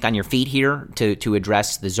sort of think on your feet here to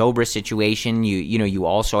address the Zobrist situation. You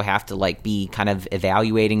also have to be kind of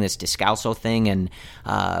evaluating this Descalso thing and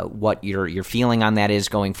what your feeling on that is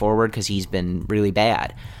going forward, because he's been really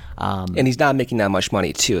bad. And he's not making that much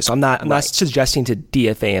money too. So I'm not suggesting to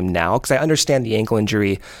DFA him now, because I understand the ankle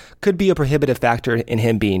injury could be a prohibitive factor in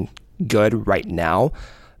him being good right now.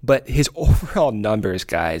 But his overall numbers,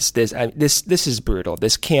 guys, this is brutal.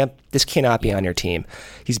 This cannot be on your team.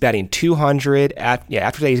 He's batting 200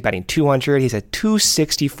 after that he's batting 200. He's a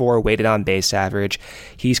 264 weighted on base average.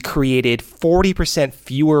 He's created 40%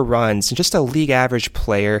 fewer runs than just a league average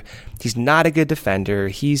player. He's not a good defender.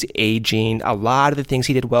 He's aging. A lot of the things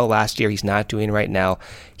he did well last year, he's not doing right now.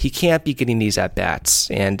 He can't be getting these at-bats.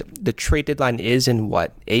 And the trade deadline is in,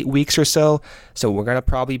 8 weeks or so? So we're going to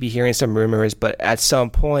probably be hearing some rumors. But at some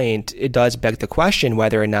point, it does beg the question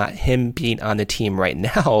whether or not him being on the team right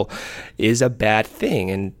now is a bad thing.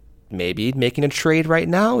 And maybe making a trade right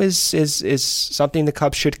now is something the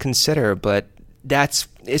Cubs should consider. But it's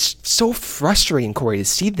so frustrating, Corey, to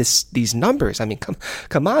see these numbers. I mean,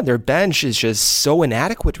 come on, their bench is just so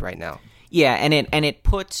inadequate right now. Yeah, and it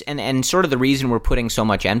puts and sort of the reason we're putting so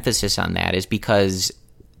much emphasis on that is because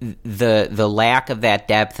the lack of that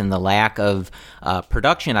depth and the lack of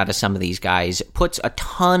production out of some of these guys puts a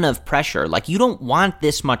ton of pressure. Like, you don't want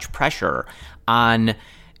this much pressure on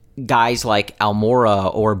guys like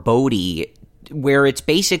Almora or Bodie, where it's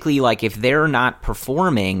basically like if they're not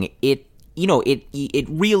performing, it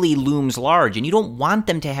really looms large, and you don't want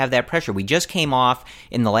them to have that pressure. We just came off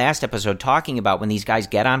in the last episode talking about when these guys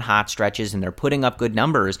get on hot stretches and they're putting up good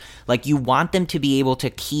numbers, like, you want them to be able to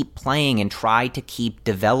keep playing and try to keep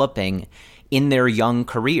developing in their young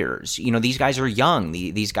careers. These guys are young.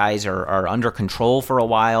 These guys are under control for a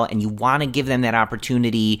while, and you want to give them that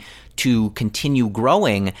opportunity to continue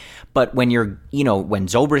growing. But when when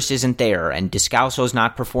Zobrist isn't there and Descalso's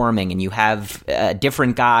not performing and you have a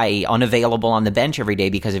different guy unavailable on the bench every day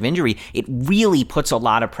because of injury, it really puts a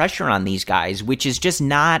lot of pressure on these guys, which is just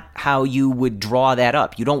not how you would draw that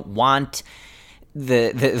up. You don't want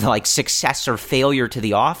the like success or failure to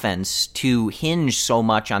the offense to hinge so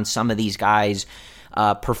much on some of these guys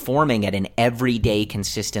performing at an everyday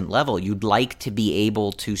consistent level. You'd like to be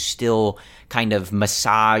able to still kind of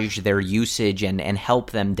massage their usage and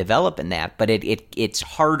help them develop in that, but it's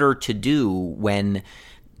harder to do when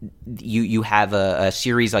you have a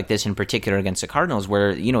series like this in particular against the Cardinals where,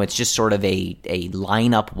 it's just sort of a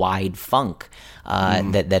lineup-wide funk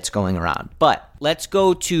that's going around. But let's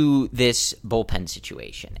go to this bullpen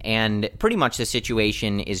situation. And pretty much the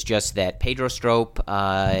situation is just that Pedro Strop,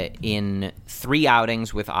 in 3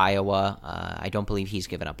 outings with Iowa, I don't believe he's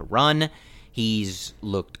given up a run. He's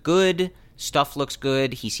looked good. Stuff looks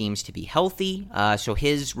good. He seems to be healthy. So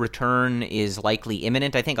his return is likely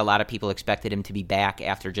imminent. I think a lot of people expected him to be back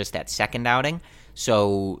after just that second outing.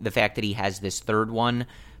 So the fact that he has this third one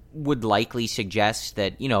would likely suggest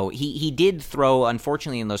that, he did throw,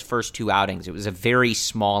 unfortunately, in those first 2 outings. It was a very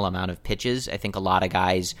small amount of pitches. I think a lot of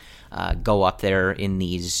guys go up there in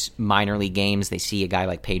these minor league games. They see a guy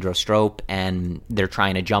like Pedro Strop, and they're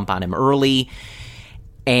trying to jump on him early.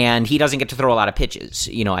 And he doesn't get to throw a lot of pitches.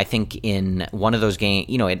 I think in one of those games,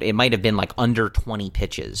 it might have been like under 20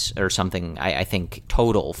 pitches or something, I think,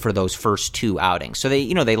 total for those first 2 outings. So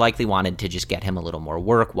they likely wanted to just get him a little more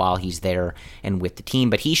work while he's there and with the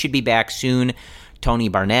team. But he should be back soon. Tony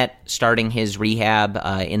Barnett starting his rehab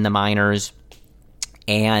in the minors.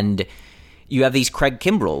 And you have these Craig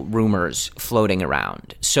Kimbrell rumors floating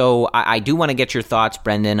around. So I do want to get your thoughts,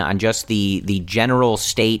 Brendan, on just the general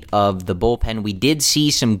state of the bullpen. We did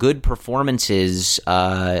see some good performances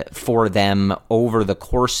for them over the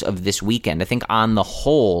course of this weekend. I think on the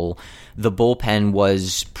whole, the bullpen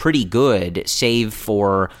was pretty good, save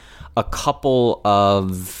for a couple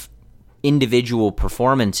of individual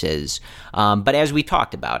performances. But as we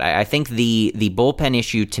talked about, I think the bullpen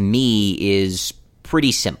issue to me is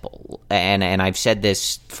pretty simple, and I've said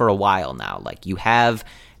this for a while now. Like, you have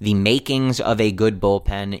the makings of a good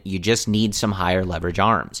bullpen, you just need some higher leverage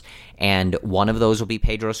arms, and one of those will be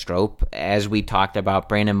Pedro Strop. As we talked about,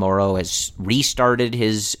 Brandon Morrow has restarted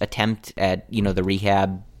his attempt at the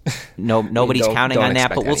rehab. Nobody's counting on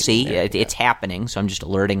that, but we'll see. It's happening, so I'm just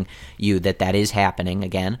alerting you that is happening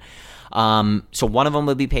again. So one of them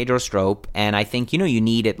would be Pedro Strop, and I think, you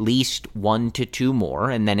need at least 1 to 2 more,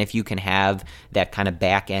 and then if you can have that kind of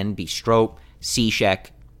back end be Strop, Cishek,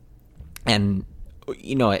 and,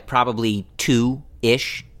 probably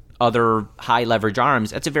 2-ish other high leverage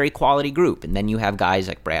arms, that's a very quality group. And then you have guys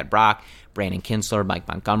like Brad Brock, Brandon Kinsler, Mike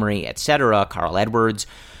Montgomery, etc., Carl Edwards,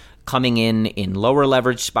 coming in lower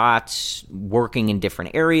leverage spots, working in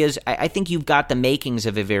different areas. I think you've got the makings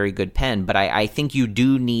of a very good pen, but I think you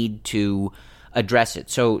do need to address it.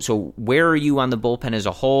 So where are you on the bullpen as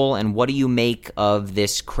a whole, and what do you make of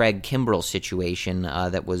this Craig Kimbrell situation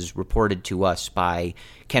that was reported to us by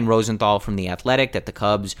Ken Rosenthal from The Athletic, that the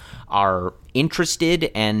Cubs are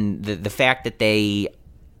interested, and the fact that they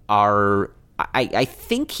are... I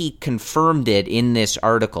think he confirmed it in this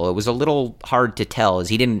article. It was a little hard to tell as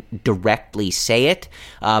he didn't directly say it,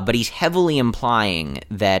 but he's heavily implying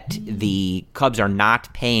that the Cubs are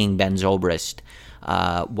not paying Ben Zobrist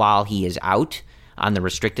while he is out on the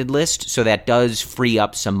restricted list. So that does free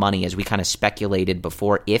up some money, as we kind of speculated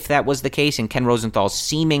before, if that was the case. And Ken Rosenthal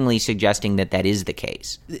seemingly suggesting that is the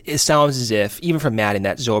case. It sounds as if, even from Madden,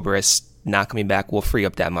 that Zobrist not coming back will free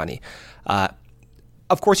up that money.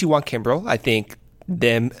 Of course, you want Kimbrell. I think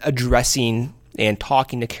them addressing and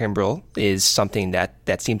talking to Kimbrell is something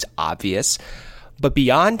that seems obvious. But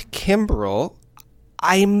beyond Kimbrell,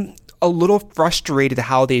 I'm a little frustrated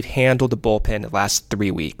how they've handled the bullpen the last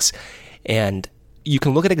 3 weeks. And you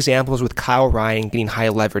can look at examples with Kyle Ryan getting high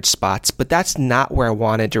leverage spots, but that's not where I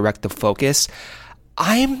want to direct the focus.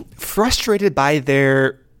 I'm frustrated by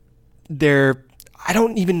their I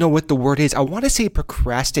don't even know what the word is. I want to say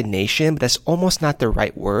procrastination, but that's almost not the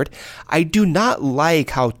right word. I do not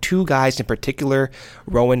like how 2 guys in particular,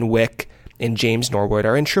 Rowan Wick and James Norwood,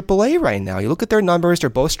 are in AAA right now. You look at their numbers,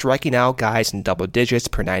 they're both striking out guys in double digits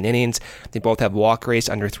per 9 innings. They both have walk rates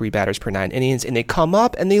under 3 batters per 9 innings, and they come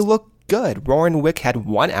up and they look good. Rowan Wick had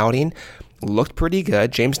 1 outing, looked pretty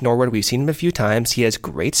good. James Norwood, we've seen him a few times. He has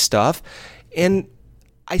great stuff. And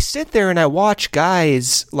I sit there and I watch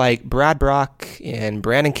guys like Brad Brock and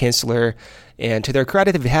Brandon Kinsler, and to their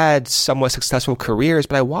credit, they've had somewhat successful careers,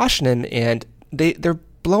 but I watch them and they're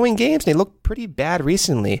blowing games. They look pretty bad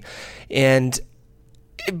recently. And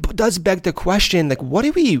it does beg the question, like, what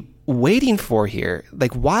are we waiting for here?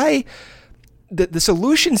 Like, why? The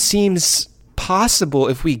solution seems possible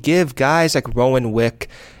if we give guys like Rowan Wick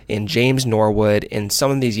and James Norwood and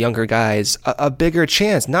some of these younger guys a bigger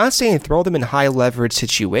chance. Not saying throw them in high leverage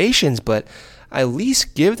situations, but at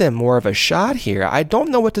least give them more of a shot here. I don't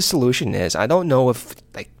know what the solution is. I don't know if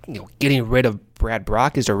getting rid of Brad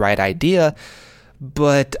Brach is the right idea,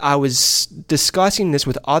 but I was discussing this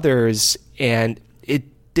with others, and it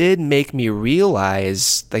did make me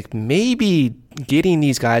realize maybe getting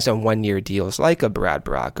these guys on 1-year deals like a Brad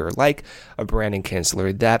Brach or like a Brandon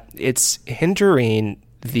Kinsler, that it's hindering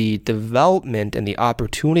the development and the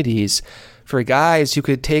opportunities for guys who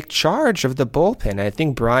could take charge of the bullpen. I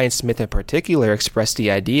think Brian Smith in particular expressed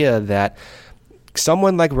the idea that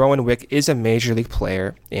someone like Rowan Wick is a major league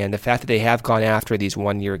player, and the fact that they have gone after these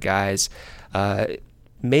 1-year guys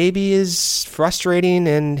maybe is frustrating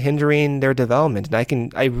and hindering their development.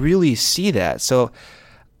 And I really see that. So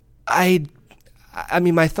I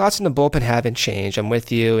mean, my thoughts on the bullpen haven't changed. I'm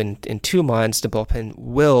with you. In 2 months, the bullpen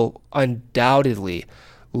will undoubtedly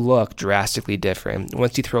look drastically different.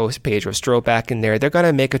 Once you throw Pedro Strop back in there, they're going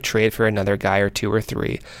to make a trade for another guy or 2 or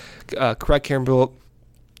 3. Craig Kimbrell,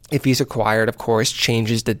 if he's acquired, of course,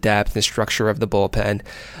 changes the depth and structure of the bullpen.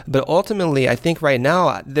 But ultimately, I think right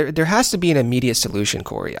now, there has to be an immediate solution,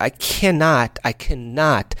 Corey. I cannot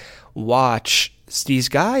watch these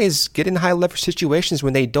guys get in high leverage situations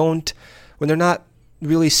when they're not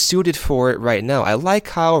really suited for it right now. I like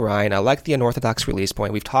Kyle Ryan. I like the unorthodox release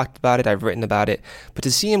point. We've talked about it. I've written about it. But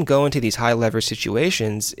to see him go into these high leverage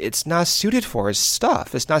situations, it's not suited for his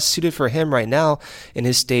stuff. It's not suited for him right now in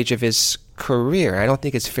his stage of his career. I don't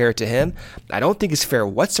think it's fair to him. I don't think it's fair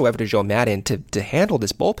whatsoever to Joe Maddon to handle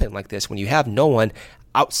this bullpen like this when you have no one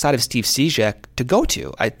outside of Steve Cishek to go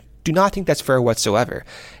to. I do not think that's fair whatsoever.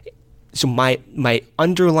 So my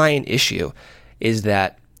underlying issue is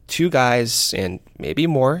that 2 guys, and maybe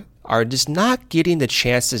more, are just not getting the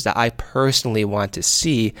chances that I personally want to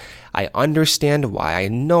see. I understand why. I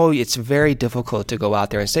know it's very difficult to go out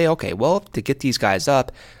there and say, okay, well, to get these guys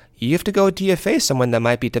up, you have to go DFA someone that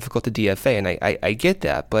might be difficult to DFA, and I get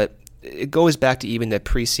that, but it goes back to even the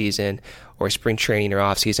preseason or spring training or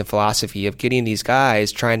offseason philosophy of getting these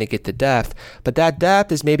guys, trying to get the depth, but that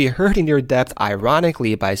depth is maybe hurting your depth,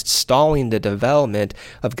 ironically, by stalling the development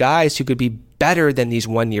of guys who could be better than these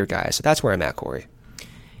 1-year guys. So that's where I'm at, Corey.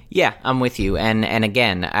 Yeah, I'm with you. And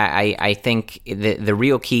again, I think the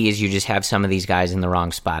real key is you just have some of these guys in the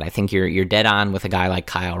wrong spot. I think you're dead on with a guy like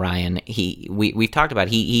Kyle Ryan. We've talked about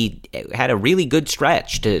he had a really good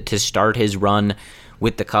stretch to start his run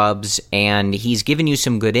with the Cubs, and he's given you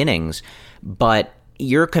some good innings, but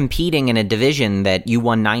you're competing in a division that you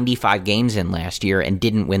won 95 games in last year and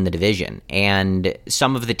didn't win the division. And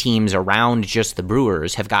some of the teams around just the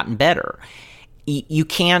Brewers have gotten better. You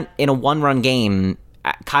can't, in a 1-run game,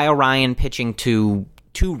 Kyle Ryan pitching to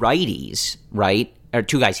 2 righties, right? Or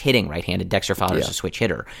 2 guys hitting right-handed. Dexter Fowler's a switch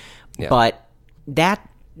hitter. Yeah. But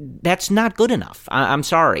that's not good enough. I'm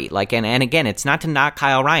sorry. And again, it's not to knock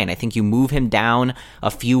Kyle Ryan. I think you move him down a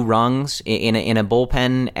few rungs in a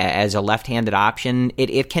bullpen as a left-handed option.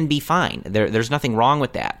 It can be fine. There's nothing wrong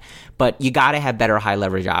with that. But you got to have better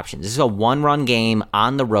high-leverage options. This is a 1-run game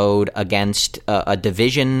on the road against a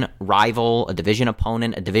division rival, a division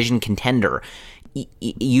opponent, a division contender.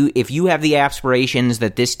 If you have the aspirations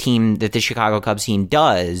that this Chicago Cubs team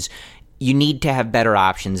does, you need to have better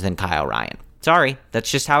options than Kyle Ryan. Sorry,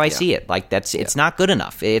 that's just how I see it. It's not good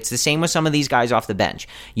enough. It's the same with some of these guys off the bench.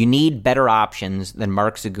 You need better options than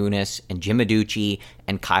Mark Zagunis and Jim Aducci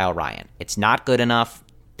and Kyle Ryan. It's not good enough.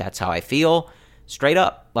 That's how I feel. Straight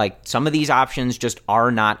up. Some of these options just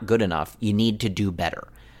are not good enough. You need to do better.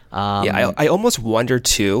 I almost wonder,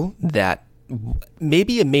 too, that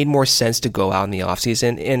maybe it made more sense to go out in the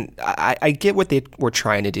offseason. And I get what they were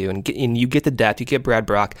trying to do. And you get the depth. You get Brad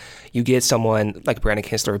Brach. You get someone like Brandon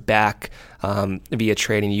Kinsler back via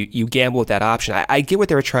trade, and you gamble with that option. I get what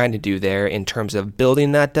they were trying to do there in terms of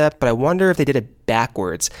building that depth, but I wonder if they did it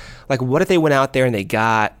backwards. What if they went out there and they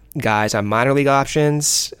got guys on minor league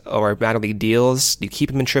options or minor league deals, you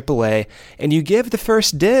keep them in AAA, and you give the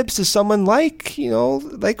first dibs to someone like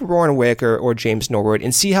Rowan Wick or James Norwood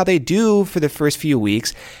and see how they do for the first few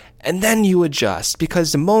weeks, and then you adjust.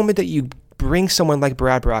 Because the moment that you bring someone like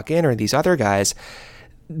Brad Brach in or these other guys,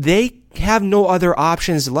 they have no other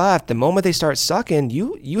options left. The moment they start sucking,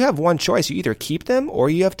 you have one choice. You either keep them or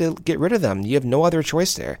you have to get rid of them. You have no other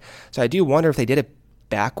choice there. So I do wonder if they did it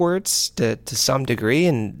backwards to some degree,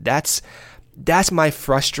 and that's my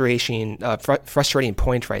frustrating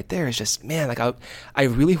point right there. Is just, man, I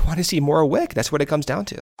really want to see more Wick. That's what it comes down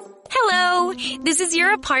to. Hello, this is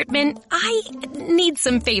your apartment. I need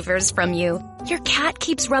some favors from you. Your cat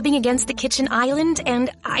keeps rubbing against the kitchen island, and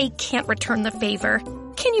I can't return the favor.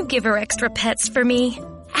 Can you give her extra pets for me?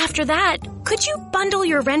 After that, could you bundle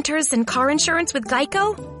your renters and car insurance with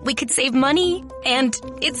Geico? We could save money, and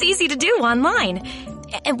it's easy to do online.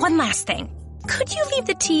 And one last thing. Could you leave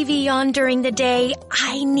the TV on during the day?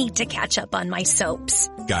 I need to catch up on my soaps.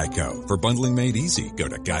 Geico. For bundling made easy, go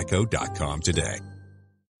to geico.com today.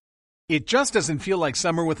 It just doesn't feel like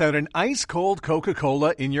summer without an ice-cold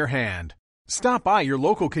Coca-Cola in your hand. Stop by your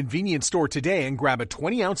local convenience store today and grab a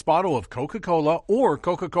 20-ounce bottle of Coca-Cola or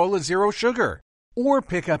Coca-Cola Zero Sugar. Or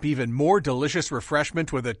pick up even more delicious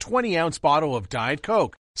refreshment with a 20-ounce bottle of Diet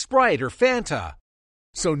Coke, Sprite, or Fanta.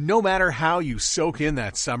 So no matter how you soak in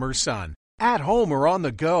that summer sun, at home or on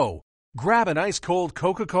the go, grab an ice-cold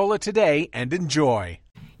Coca-Cola today and enjoy.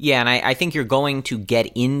 Yeah, and I think you're going to get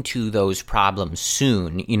into those problems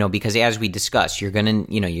soon, because as we discussed, you're gonna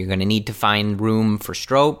need to find room for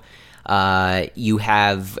Strop. You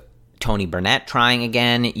have Tony Burnett trying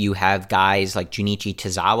again. You have guys like Junichi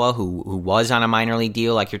Tozawa, who was on a minor league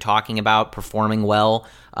deal, like you're talking about, performing well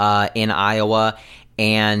in Iowa.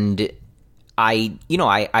 And I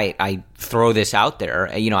throw this out there.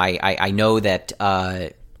 I know that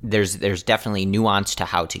there's definitely nuance to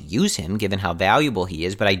how to use him, given how valuable he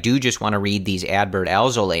is. But I do just want to read these Adbert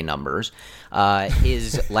Alzolay numbers.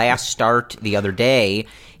 His last start the other day,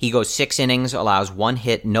 he goes 6 innings, allows 1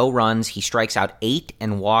 hit, no runs. He strikes out 8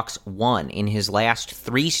 and walks 1 in his last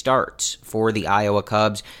 3 starts for the Iowa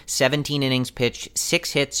Cubs. 17 innings pitched,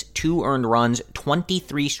 6 hits, 2 earned runs,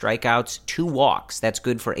 23 strikeouts, 2 walks. That's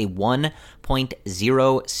good for a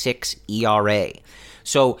 1.06 ERA.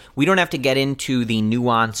 So we don't have to get into the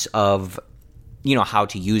nuance of, how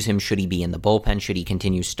to use him. Should he be in the bullpen? Should he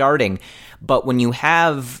continue starting? But when you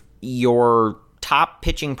have your top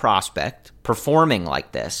pitching prospect performing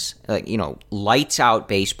like this, lights out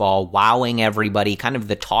baseball, wowing everybody, kind of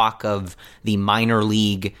the talk of the minor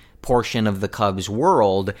league portion of the Cubs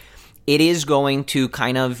world, it is going to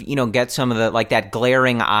kind of, get some of the, like that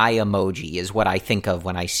glaring eye emoji is what I think of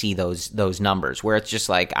when I see those numbers, where it's just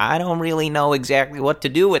like, I don't really know exactly what to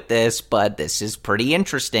do with this, but this is pretty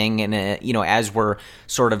interesting. And, as we're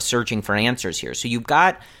sort of searching for answers here. So you've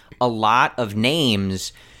got a lot of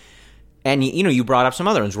names. And, you brought up some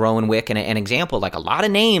other ones, Rowan Wick, an example, like a lot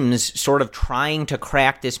of names sort of trying to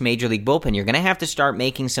crack this major league bullpen. You're going to have to start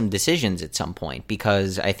making some decisions at some point,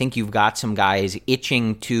 because I think you've got some guys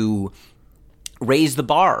itching to raise the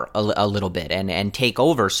bar a little bit and take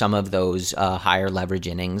over some of those higher leverage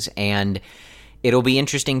innings. And it'll be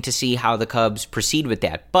interesting to see how the Cubs proceed with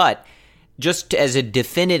that. But just as a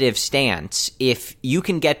definitive stance, if you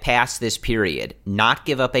can get past this period, not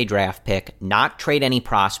give up a draft pick, not trade any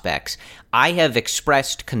prospects, I have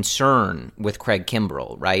expressed concern with Craig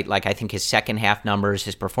Kimbrell, right? Like, I think his second half numbers,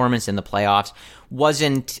 his performance in the playoffs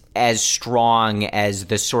wasn't as strong as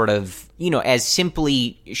the sort of, as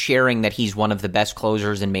simply sharing that he's one of the best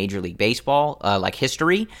closers in Major League Baseball, like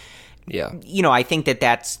history. Yeah. I think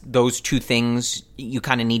that's those two things you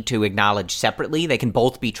kind of need to acknowledge separately. They can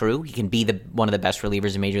both be true. He can be one of the best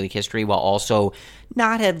relievers in Major League history while also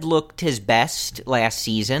not have looked his best last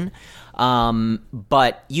season.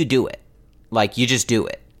 But you do it. Like, you just do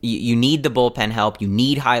it. You need the bullpen help. You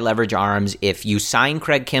need high leverage arms. If you sign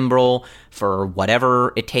Craig Kimbrell for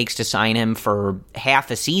whatever it takes to sign him for half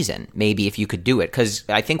a season, maybe if you could do it. Because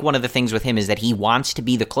I think one of the things with him is that he wants to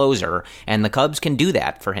be the closer, and the Cubs can do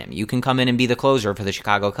that for him. You can come in and be the closer for the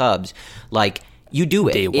Chicago Cubs. Like, you do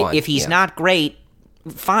it. Day one, if he's not great,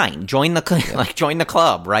 fine. Join the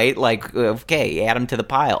club, right? Like, okay, add him to the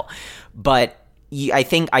pile. But I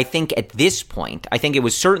think at this point, I think it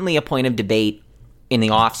was certainly a point of debate in the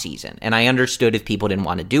offseason, and I understood if people didn't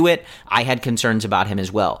want to do it. I had concerns about him as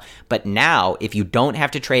well. But now, if you don't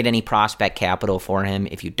have to trade any prospect capital for him,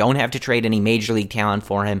 if you don't have to trade any major league talent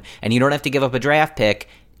for him, and you don't have to give up a draft pick,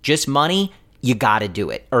 just money, you got to do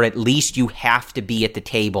it. Or at least you have to be at the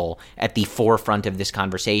table at the forefront of this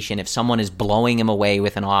conversation. If someone is blowing him away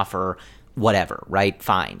with an offer, whatever, right?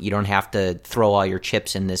 Fine. You don't have to throw all your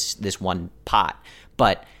chips in this one pot.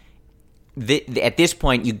 But at this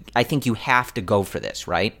point, I think you have to go for this,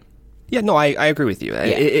 right? Yeah, no, I agree with you.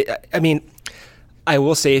 Yeah. I mean, I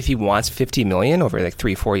will say if he wants $50 million over like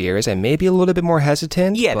 3-4 years, I may be a little bit more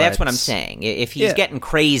hesitant. Yeah, that's what I'm saying. If he's getting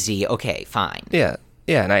crazy, okay, fine. Yeah,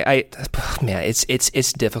 and man,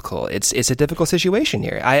 it's difficult. It's a difficult situation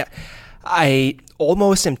here. I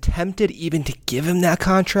almost am tempted even to give him that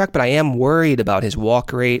contract, but I am worried about his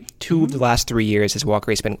walk rate. 2 of the last 3 years, his walk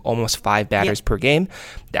rate's been almost 5 batters per game.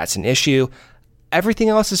 That's an issue. Everything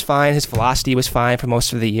else is fine. His velocity was fine for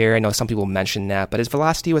most of the year. I know some people mention that, but his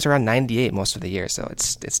velocity was around 98 most of the year, so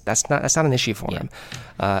that's not an issue for him.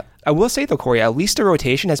 I will say though, Corey, at least the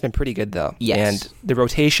rotation has been pretty good though. Yes. And the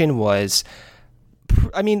rotation was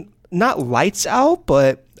not lights out,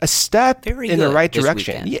 but a step Very in the good right this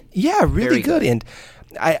direction. weekend. Yeah, really Very good. And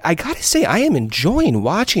I gotta say, I am enjoying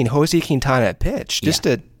watching Jose Quintana pitch. Just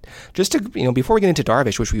to before we get into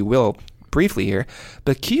Darvish, which we will briefly here,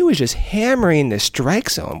 but Q is just hammering the strike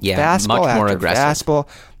zone. Yeah, fastball much more after aggressive. fastball,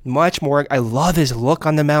 much more. I love his look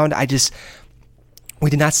on the mound. We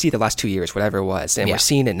did not see it the last 2 years, whatever it was, and we're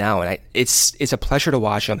seeing it now, and it's a pleasure to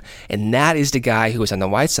watch him. And that is the guy who was on the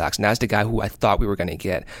White Sox, and that's the guy who I thought we were going to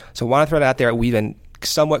get. So I want to throw that out there. We've been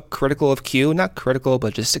somewhat critical of Q, not critical,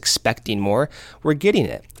 but just expecting more. We're getting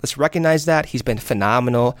it. Let's recognize that. He's been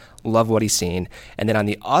phenomenal. Love what he's seen. And then on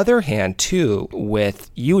the other hand, too, with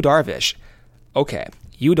Yu Darvish. Okay,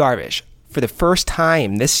 Yu Darvish, for the first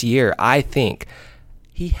time this year, I think,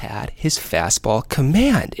 he had his fastball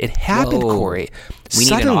command. It happened, Whoa. Corey. We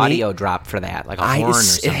need an Suddenly, audio drop for that, like a horn or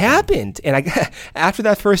something. It happened, and after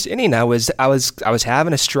that first inning, I was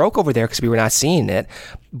having a stroke over there because we were not seeing it.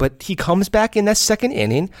 But he comes back in that second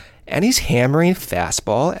inning, and he's hammering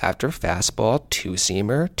fastball after fastball,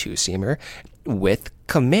 two-seamer, with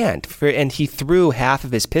command. And he threw half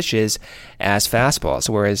of his pitches as fastballs,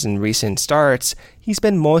 whereas in recent starts, he's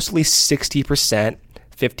been mostly 60%.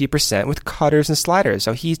 50% with cutters and sliders.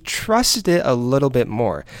 So he trusted it a little bit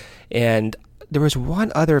more. And there was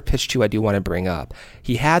one other pitch too I do want to bring up.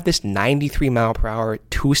 He had this 93 mile per hour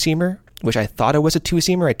two-seamer, which I thought it was a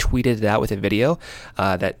two-seamer. I tweeted it out with a video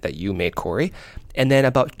that you made, Corey. And then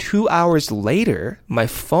about 2 hours later, my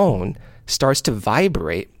phone starts to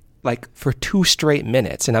vibrate like for 2 straight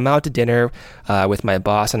minutes. And I'm out to dinner with my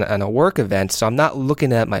boss on a work event, so I'm not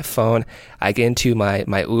looking at my phone. I get into my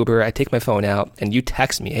Uber, I take my phone out, and you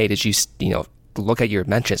text me, hey, did you look at your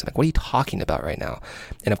mentions? I'm like, what are you talking about right now?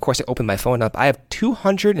 And of course, I open my phone up. I have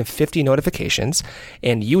 250 notifications,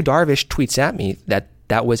 and Yu Darvish tweets at me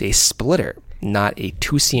that was a splitter, not a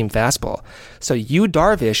two-seam fastball. So Yu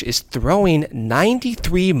Darvish is throwing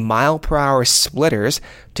 93 mile per hour splitters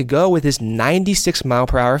to go with his 96 mile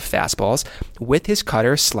per hour fastballs with his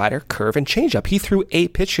cutter, slider, curve, and changeup. He threw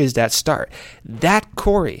 8 pitches that start. That,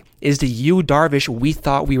 Corey, is the Yu Darvish we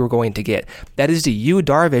thought we were going to get. That is the Yu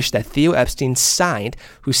Darvish that Theo Epstein signed,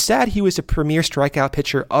 who said he was a premier strikeout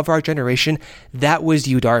pitcher of our generation. That was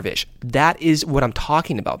Yu Darvish. That is what I'm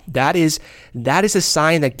talking about. That is a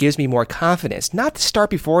sign that gives me more confidence. Not the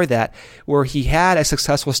start before that, where he had a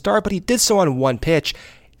successful start, but he did so on 1 pitch.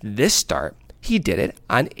 This start, he did it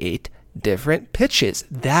on 8 different pitches.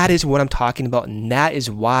 That is what I'm talking about, and that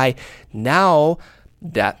is why now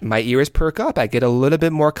that my ears perk up, I get a little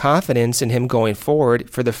bit more confidence in him going forward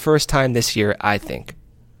for the first time this year, I think.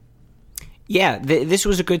 Yeah, this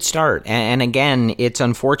was a good start. And again, it's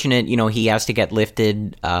unfortunate, he has to get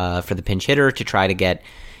lifted for the pinch hitter to try to get,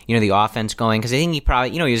 the offense going. Because I think he probably,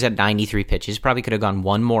 he was at 93 pitches, probably could have gone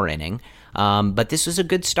one more inning. But this was a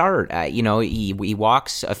good start. He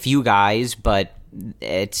walks a few guys, but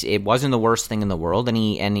it wasn't the worst thing in the world. And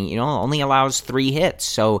he only allows 3 hits.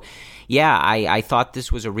 So, yeah, I thought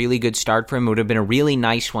this was a really good start for him. It would have been a really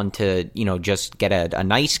nice one to, just get a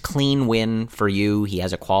nice, clean win for you. He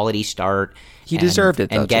has a quality start. He deserved it,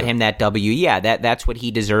 though, and get too. him that W. Yeah, that's what he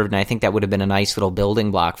deserved, and I think that would have been a nice little building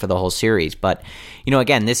block for the whole series. But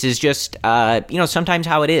again, this is just sometimes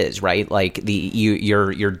how it is, right? Like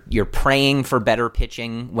you're praying for better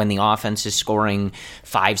pitching when the offense is scoring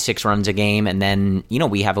 5-6 runs a game, and then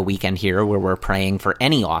we have a weekend here where we're praying for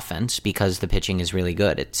any offense because the pitching is really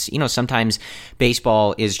good. It's sometimes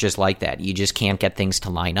baseball is just like that. You just can't get things to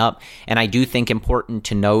line up, and I do think important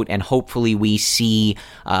to note, and hopefully we see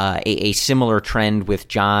a similar trend with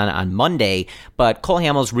John on Monday, but Cole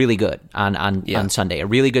Hamels really good on Sunday, a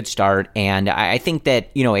really good start, and I think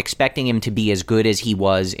that expecting him to be as good as he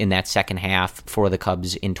was in that second half for the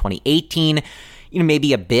Cubs in 2018,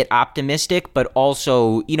 maybe a bit optimistic, but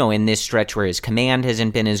also, in this stretch where his command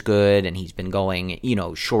hasn't been as good and he's been going,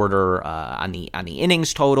 shorter on the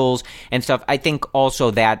innings totals and stuff. I think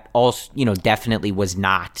also that definitely was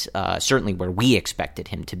not certainly where we expected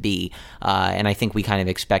him to be. And I think we kind of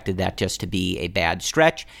expected that just to be a bad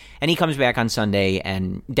stretch. And he comes back on Sunday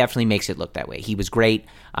and definitely makes it look that way. He was great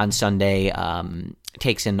on Sunday.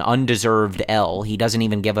 Takes an undeserved L. He doesn't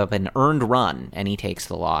even give up an earned run, and he takes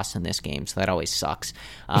the loss in this game, so that always sucks.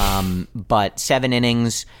 But 7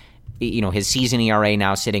 innings, his season ERA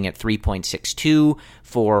now sitting at 3.62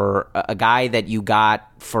 for a guy that you got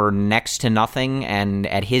for next to nothing, and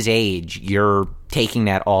at his age, you're taking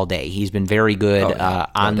that all day. He's been very good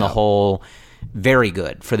on the whole. very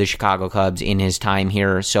good for the Chicago Cubs in his time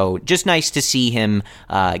here. So just nice to see him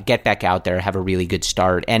get back out there, have a really good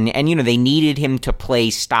start. And they needed him to play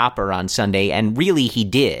stopper on Sunday, and really he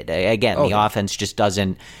did. Again, the offense just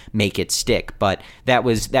doesn't make it stick, but that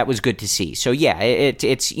was good to see. So yeah,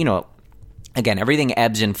 it's again, everything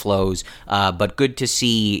ebbs and flows, but good to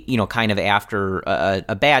see, kind of after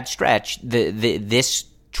a bad stretch, this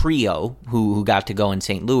trio who got to go in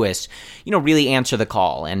St. Louis, really answer the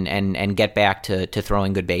call and get back to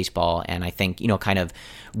throwing good baseball. And I think, kind of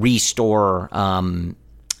restore,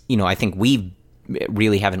 I think we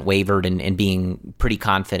really haven't wavered in being pretty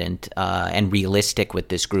confident and realistic with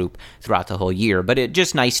this group throughout the whole year. But it's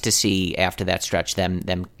just nice to see after that stretch them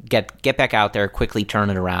get back out there, quickly turn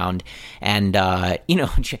it around, and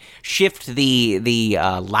shift the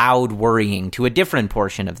loud worrying to a different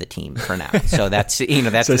portion of the team for now. So that's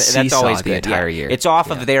that's always good. The entire year. It's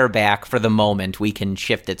off of their back for the moment. We can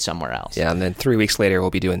shift it somewhere else. Yeah, and then 3 weeks later we'll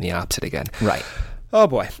be doing the opposite again. Right. Oh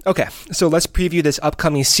boy. Okay, so let's preview this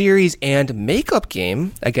upcoming series and makeup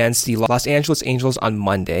game against the Los Angeles Angels on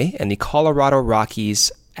Monday and the Colorado Rockies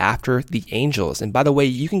after the Angels. And by the way,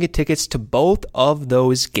 you can get tickets to both of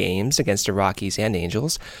those games against the Rockies and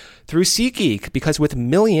Angels through SeatGeek, because with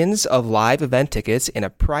millions of live event tickets and a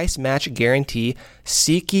price match guarantee,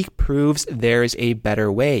 SeatGeek proves there's a better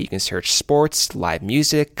way. You can search sports, live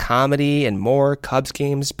music, comedy, and more, Cubs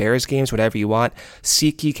games, Bears games, whatever you want.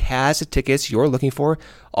 SeatGeek has the tickets you're looking for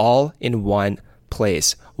all in one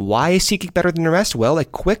place. Why is SeatGeek better than the rest? Well, a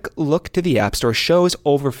quick look to the App Store shows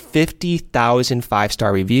over 50,000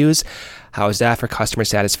 5-star reviews. How is that for customer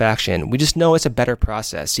satisfaction? We just know it's a better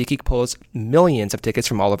process. SeatGeek pulls millions of tickets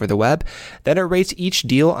from all over the web. Then it rates each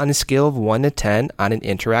deal on a scale of 1 to 10 on an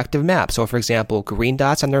interactive map. So, for example, green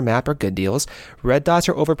dots on their map are good deals. Red dots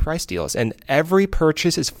are overpriced deals. And every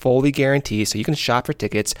purchase is fully guaranteed, so you can shop for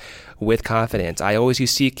tickets with confidence. I always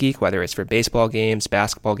use SeatGeek, whether it's for baseball games,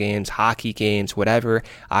 basketball games, hockey games, whatever.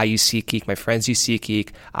 I use SeatGeek. My friends use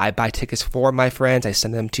SeatGeek. I buy tickets for my friends. I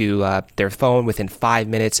send them to their phone within 5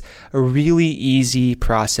 minutes. A really easy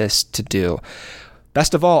process to do.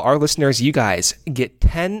 Best of all, our listeners, you guys, get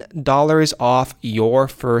 $10 off your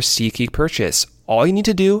first SeatGeek purchase. All you need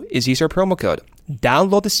to do is use our promo code.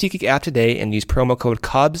 Download the SeatGeek app today and use promo code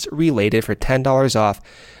CUBSRELATED for $10 off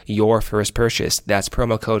your first purchase. That's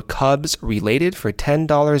promo code CUBSRELATED for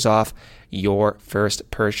 $10 off your first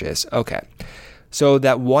purchase. Okay. So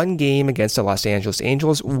that one game against the Los Angeles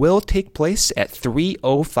Angels will take place at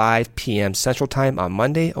 3:05 p.m. Central Time on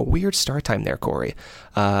Monday. A weird start time there, Corey.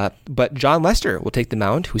 But John Lester will take the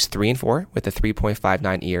mound, who's 3-4 with a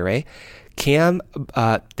 3.59 ERA. Cam,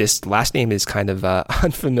 this last name is kind of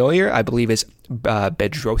unfamiliar. I believe it's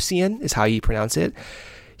Bedrosian is how you pronounce it.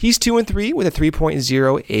 He's 2-3 with a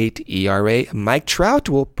 3.08 ERA. Mike Trout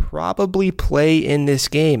will probably play in this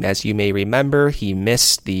game. As you may remember, he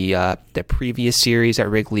missed the previous series at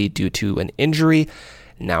Wrigley due to an injury.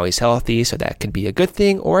 Now he's healthy, so that could be a good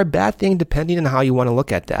thing or a bad thing, depending on how you want to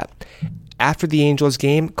look at that. After the Angels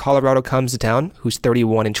game, Colorado comes to town, who's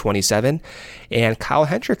 31-27, and Kyle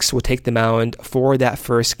Hendricks will take the mound for that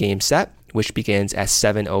first game set, which begins at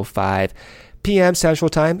 7:05 p.m. Central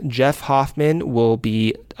Time. Jeff Hoffman will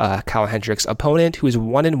be Kyle Hendricks' opponent, who is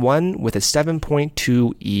 1-1 with a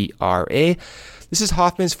 7.2 ERA. This is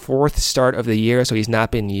Hoffman's fourth start of the year, so he's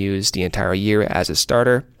not been used the entire year as a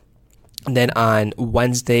starter. And then on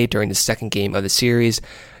Wednesday, during the second game of the series,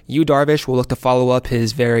 Yu Darvish will look to follow up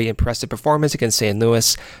his very impressive performance against St.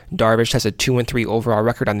 Louis. Darvish has a 2-3 overall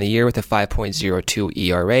record on the year with a 5.02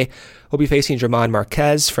 ERA. He'll be facing German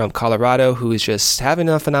Marquez from Colorado, who is just having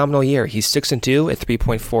a phenomenal year. He's 6-2 at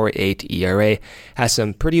 3.48 ERA. Has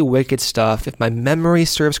some pretty wicked stuff. If my memory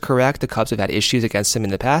serves correct, the Cubs have had issues against him in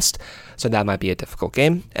the past, so that might be a difficult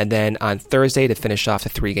game. And then on Thursday, to finish off the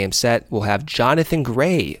 3-game set, we'll have Jonathan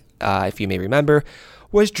Gray, if you may remember,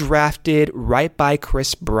 was drafted right by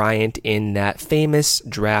Chris Bryant in that famous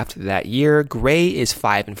draft that year. Gray is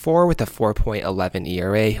 5-4 with a 4.11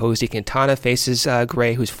 ERA. Jose Quintana faces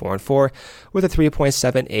Gray, who's 4-4 with a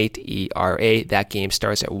 3.78 ERA. That game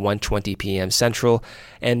starts at 1:20 p.m. Central.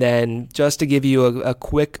 And then just to give you a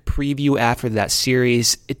quick preview after that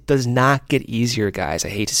series, it does not get easier, guys. I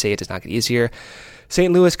hate to say it does not get easier.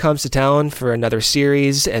 St. Louis comes to town for another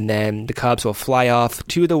series, and then the Cubs will fly off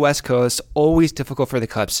to the West Coast. Always difficult for the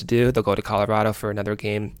Cubs to do. They'll go to Colorado for another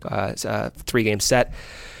game, 3-game set.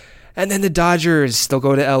 And then the Dodgers, they'll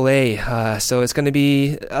go to LA. So it's going to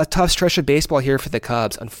be a tough stretch of baseball here for the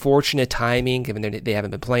Cubs. Unfortunate timing, given they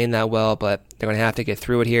haven't been playing that well, but they're going to have to get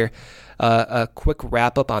through it here. A quick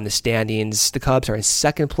wrap up on the standings. The Cubs are in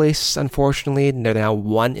second place, unfortunately. They're now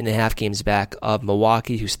 1.5 games back of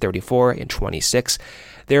Milwaukee, who's 34 and 26.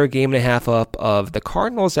 They're a game and a half up of the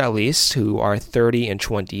Cardinals, at least, who are 30 and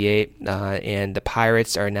 28. And the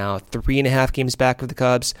Pirates are now 3.5 games back of the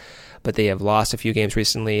Cubs, but they have lost a few games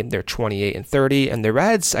recently. They're 28 and 30. And the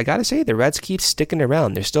Reds, I got to say, the Reds keep sticking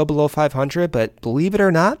around. They're still below 500, but believe it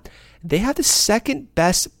or not, they have the second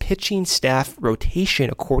best pitching staff rotation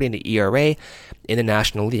according to ERA in the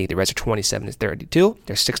National League. The Reds are 27 and 32.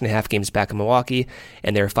 They're 6.5 games back of Milwaukee,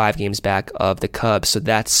 and they're 5 games back of the Cubs. So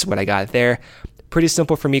that's what I got there. Pretty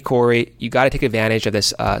simple for me, Corey. You got to take advantage of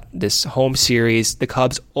this home series. The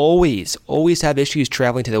Cubs always have issues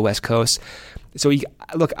traveling to the West Coast. So,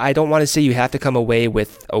 look, I don't want to say you have to come away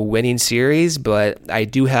with a winning series, but I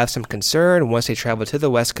do have some concern once they travel to the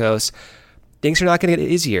West Coast. Things are not going to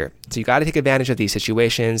get easier. So you got to take advantage of these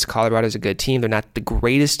situations. Colorado's a good team. They're not the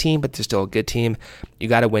greatest team, but they're still a good team. You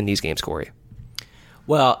got to win these games, Corey.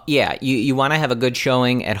 Well, yeah, you want to have a good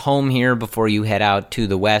showing at home here before you head out to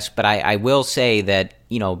the West. But I will say that,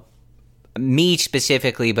 me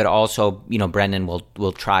specifically, but also, Brendan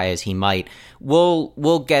will try as he might.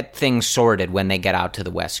 We'll get things sorted when they get out to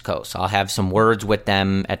the West Coast. I'll have some words with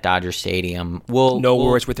them at Dodger Stadium. No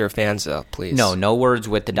words with their fans, though, please. No words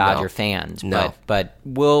with the Dodger fans. No. But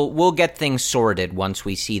we'll get things sorted once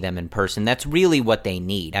we see them in person. That's really what they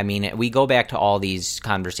need. I mean, we go back to all these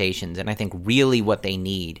conversations, and I think really what they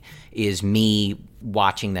need is me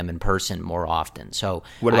watching them in person more often. So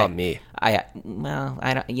what about me? I don't know.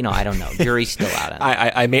 Jury's still out on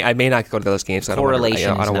that. I may not go to those games.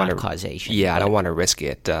 Correlation is not causation. Yeah, I don't want to risk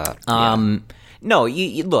it. No,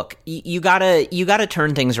 you look. You gotta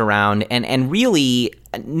turn things around, and really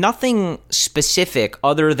nothing specific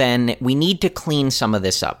other than we need to clean some of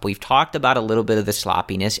this up. We've talked about a little bit of the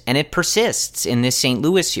sloppiness, and it persists in this St.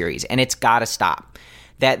 Louis series, and it's got to stop.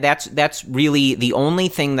 That's really the only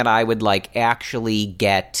thing that I would actually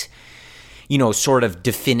get, sort of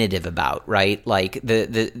definitive about, right? Like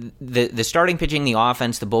the starting pitching, the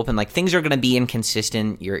offense, the bullpen, things are going to be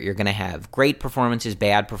inconsistent. You're going to have great performances,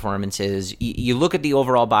 bad performances. You look at the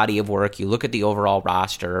overall body of work, you look at the overall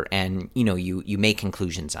roster, and you make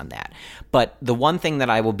conclusions on that. But the one thing that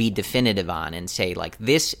I will be definitive on and say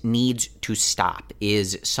this needs to stop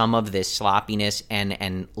is some of this sloppiness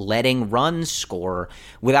and letting runs score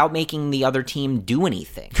without making the other team do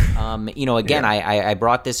anything. Again, yeah. I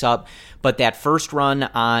brought this up. But that first run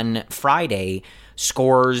on Friday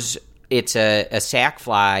scores, it's a sac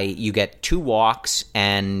fly. You get 2 walks,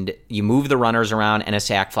 and you move the runners around and a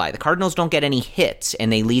sac fly. The Cardinals don't get any hits,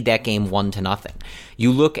 and they lead that game 1-0.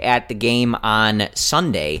 You look at the game on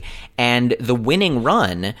Sunday, and the winning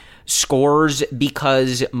run scores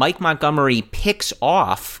because Mike Montgomery picks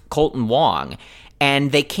off Colton Wong,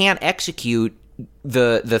 and they can't execute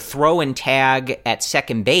the throw and tag at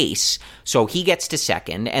second base, so he gets to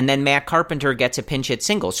second, and then Matt Carpenter gets a pinch hit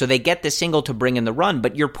single. So they get the single to bring in the run,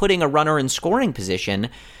 but you're putting a runner in scoring position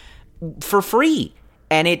for free.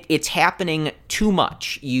 And it's happening too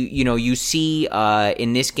much. You see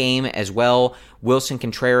in this game as well, Wilson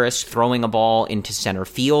Contreras throwing a ball into center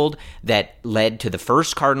field that led to the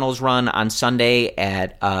first Cardinals run on Sunday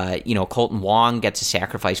at, Colton Wong gets a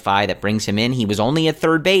sacrifice fly that brings him in. He was only at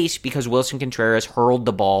third base because Wilson Contreras hurled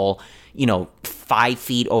the ball, 5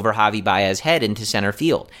 feet over Javi Baez's head into center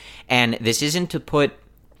field. And this isn't to put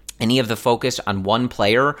any of the focus on one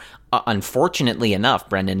player. Unfortunately enough,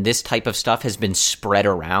 Brendan, this type of stuff has been spread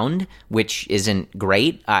around, which isn't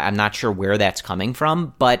great. I'm not sure where that's coming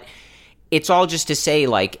from, but it's all just to say,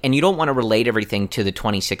 and you don't want to relate everything to the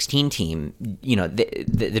 2016 team.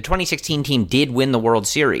 The 2016 team did win the World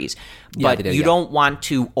Series, but you don't want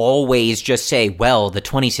to always just say, well, the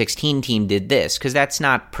 2016 team did this, because that's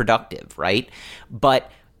not productive, right? But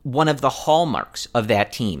one of the hallmarks of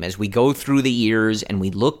that team, as we go through the years and we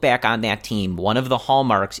look back on that team, one of the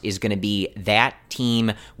hallmarks is going to be that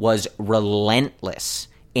team was relentless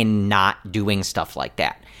in not doing stuff like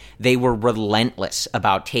that. They were relentless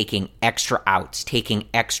about taking extra outs, taking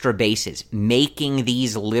extra bases, making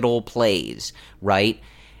these little plays, right?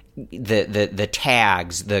 The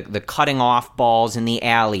tags, the cutting off balls in the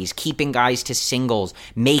alleys, keeping guys to singles,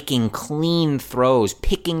 making clean throws,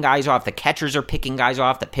 picking guys off. The catchers are picking guys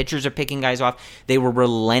off. The pitchers are picking guys off. They were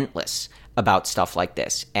relentless about stuff like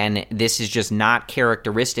this. And this is just not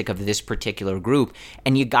characteristic of this particular group.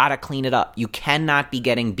 And you got to clean it up. You cannot be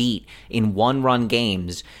getting beat in one-run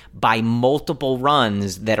games by multiple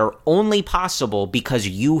runs that are only possible because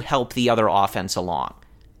you help the other offense along.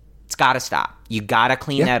 It's got to stop. You got to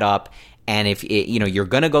clean that up. And if you're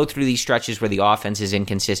going to go through these stretches where the offense is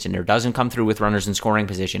inconsistent or doesn't come through with runners in scoring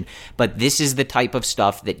position, but this is the type of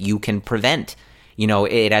stuff that you can prevent.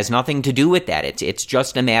 It has nothing to do with that. It's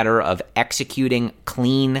just a matter of executing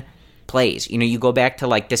clean plays. You go back to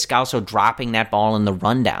like Descalso dropping that ball in the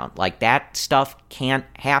rundown. Like that stuff can't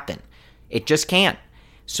happen. It just can't.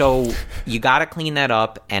 So you got to clean that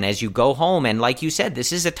up. And as you go home, and like you said,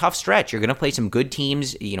 this is a tough stretch. You're going to play some good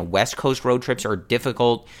teams. West Coast road trips are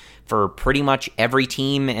difficult for pretty much every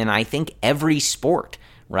team, and I think every sport,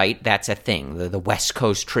 right? That's a thing, the West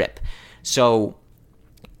Coast trip. So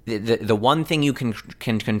the one thing you can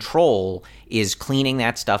control is cleaning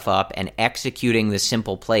that stuff up and executing the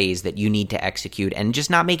simple plays that you need to execute and just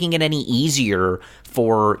not making it any easier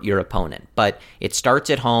for your opponent. But it starts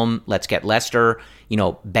at home. Let's get Leicester,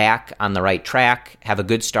 back on the right track, have a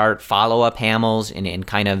good start, follow up Hamels and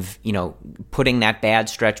kind of, putting that bad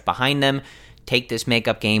stretch behind them. Take this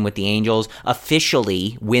makeup game with the Angels,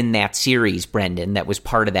 officially win that series, Brendan, that was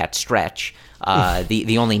part of that stretch.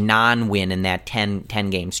 The only non-win in that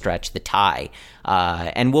 10-game stretch, the tie.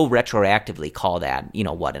 And we'll retroactively call that, an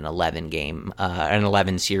 11-game, an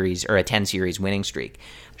 11 series or a 10-series winning streak.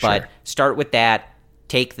 But start with that,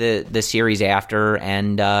 take the series after,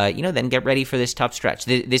 and, then get ready for this tough stretch.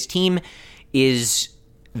 This team is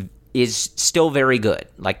still very good.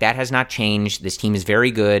 Like, that has not changed. This team is very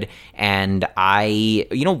good, and I,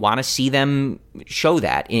 want to see them show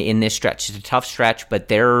that in this stretch. It's a tough stretch, but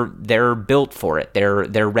they're built for it.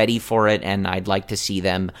 They're ready for it, and I'd like to see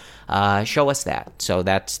them show us that. So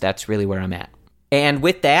that's really where I'm at. And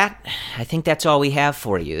with that, I think that's all we have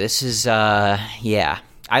for you. This is,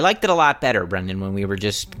 I liked it a lot better, Brendan, when we were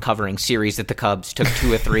just covering series that the Cubs took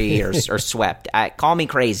 2 or 3 or swept. Call me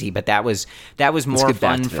crazy, but that was more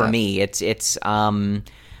fun for me. It's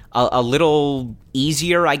a little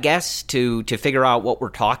easier, I guess, to figure out what we're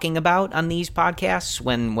talking about on these podcasts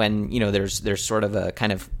when there's sort of a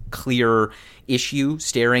kind of clear issue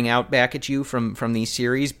staring out back at you from these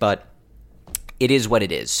series, but it is what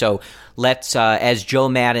it is. So let's, as Joe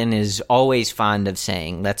Madden is always fond of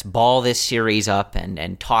saying, let's ball this series up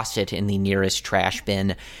and toss it in the nearest trash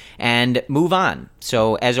bin and move on.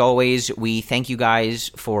 So as always, we thank you guys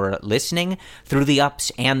for listening through the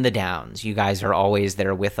ups and the downs. You guys are always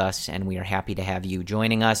there with us, and we are happy to have you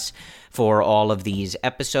joining us for all of these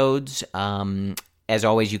episodes. As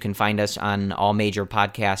always, you can find us on all major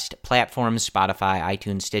podcast platforms, Spotify,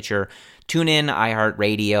 iTunes, Stitcher, TuneIn,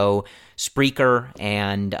 iHeartRadio, Spreaker,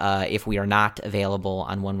 and if we are not available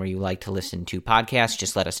on one where you like to listen to podcasts,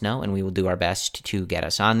 just let us know, and we will do our best to get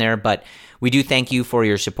us on there. But we do thank you for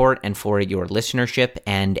your support and for your listenership,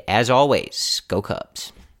 and as always, go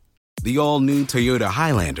Cubs. The all-new Toyota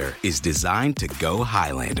Highlander is designed to go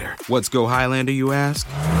Highlander. What's go Highlander, you ask?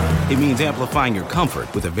 It means amplifying your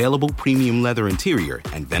comfort with available premium leather interior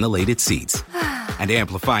and ventilated seats. And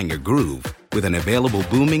amplifying your groove with an available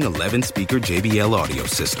booming 11-speaker JBL audio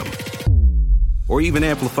system. Or even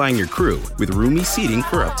amplifying your crew with roomy seating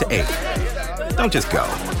for up to 8. Don't just go.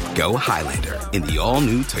 Go Highlander in the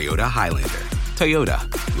all-new Toyota Highlander.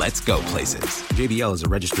 Toyota, let's go places. JBL is a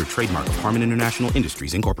registered trademark of Harman International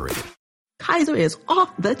Industries, Incorporated. Kaiser is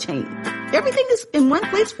off the chain. Everything is in one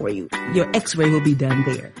place for you. Your x-ray will be done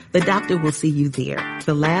there. The doctor will see you there.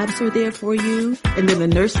 The labs are there for you. And then the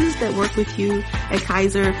nurses that work with you at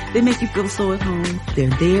Kaiser, they make you feel so at home. They're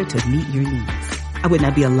there to meet your needs. I would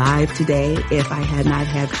not be alive today if I had not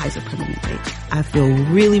had Kaiser Permanente. I feel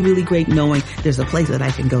really, really great knowing there's a place that I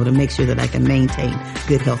can go to make sure that I can maintain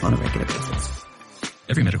good health on a regular basis.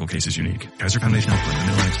 Every medical case is unique. Kaiser Foundation Health Plan,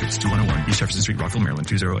 Atlantic States, 2101 East Jefferson Street, Rockville, Maryland,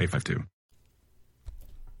 20852.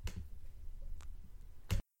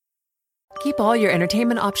 Keep all your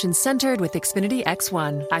entertainment options centered with Xfinity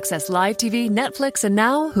X1. Access live TV, Netflix, and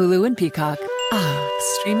now Hulu and Peacock.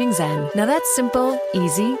 Streaming zen. Now that's simple,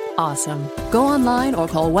 easy, awesome. Go online or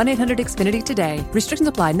call 1-800-XFINITY today. Restrictions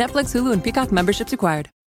apply. Netflix, Hulu, and Peacock memberships required.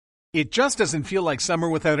 It just doesn't feel like summer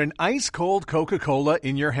without an ice-cold Coca-Cola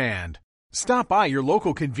in your hand. Stop by your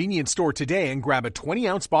local convenience store today and grab a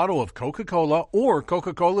 20-ounce bottle of Coca-Cola or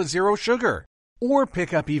Coca-Cola Zero Sugar. Or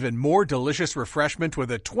pick up even more delicious refreshment with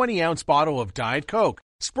a 20-ounce bottle of Diet Coke,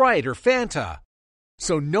 Sprite, or Fanta.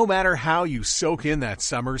 So no matter how you soak in that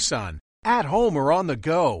summer sun, at home or on the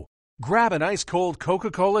go, grab an ice-cold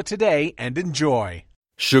Coca-Cola today and enjoy.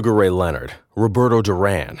 Sugar Ray Leonard, Roberto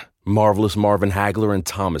Duran, Marvelous Marvin Hagler and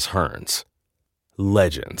Thomas Hearns.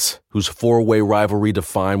 Legends, whose four-way rivalry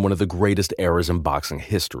defined one of the greatest eras in boxing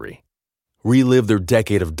history. Relive their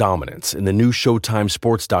decade of dominance in the new Showtime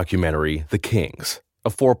sports documentary, The Kings,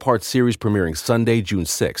 a 4-part series premiering Sunday, June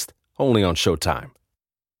 6th, only on Showtime.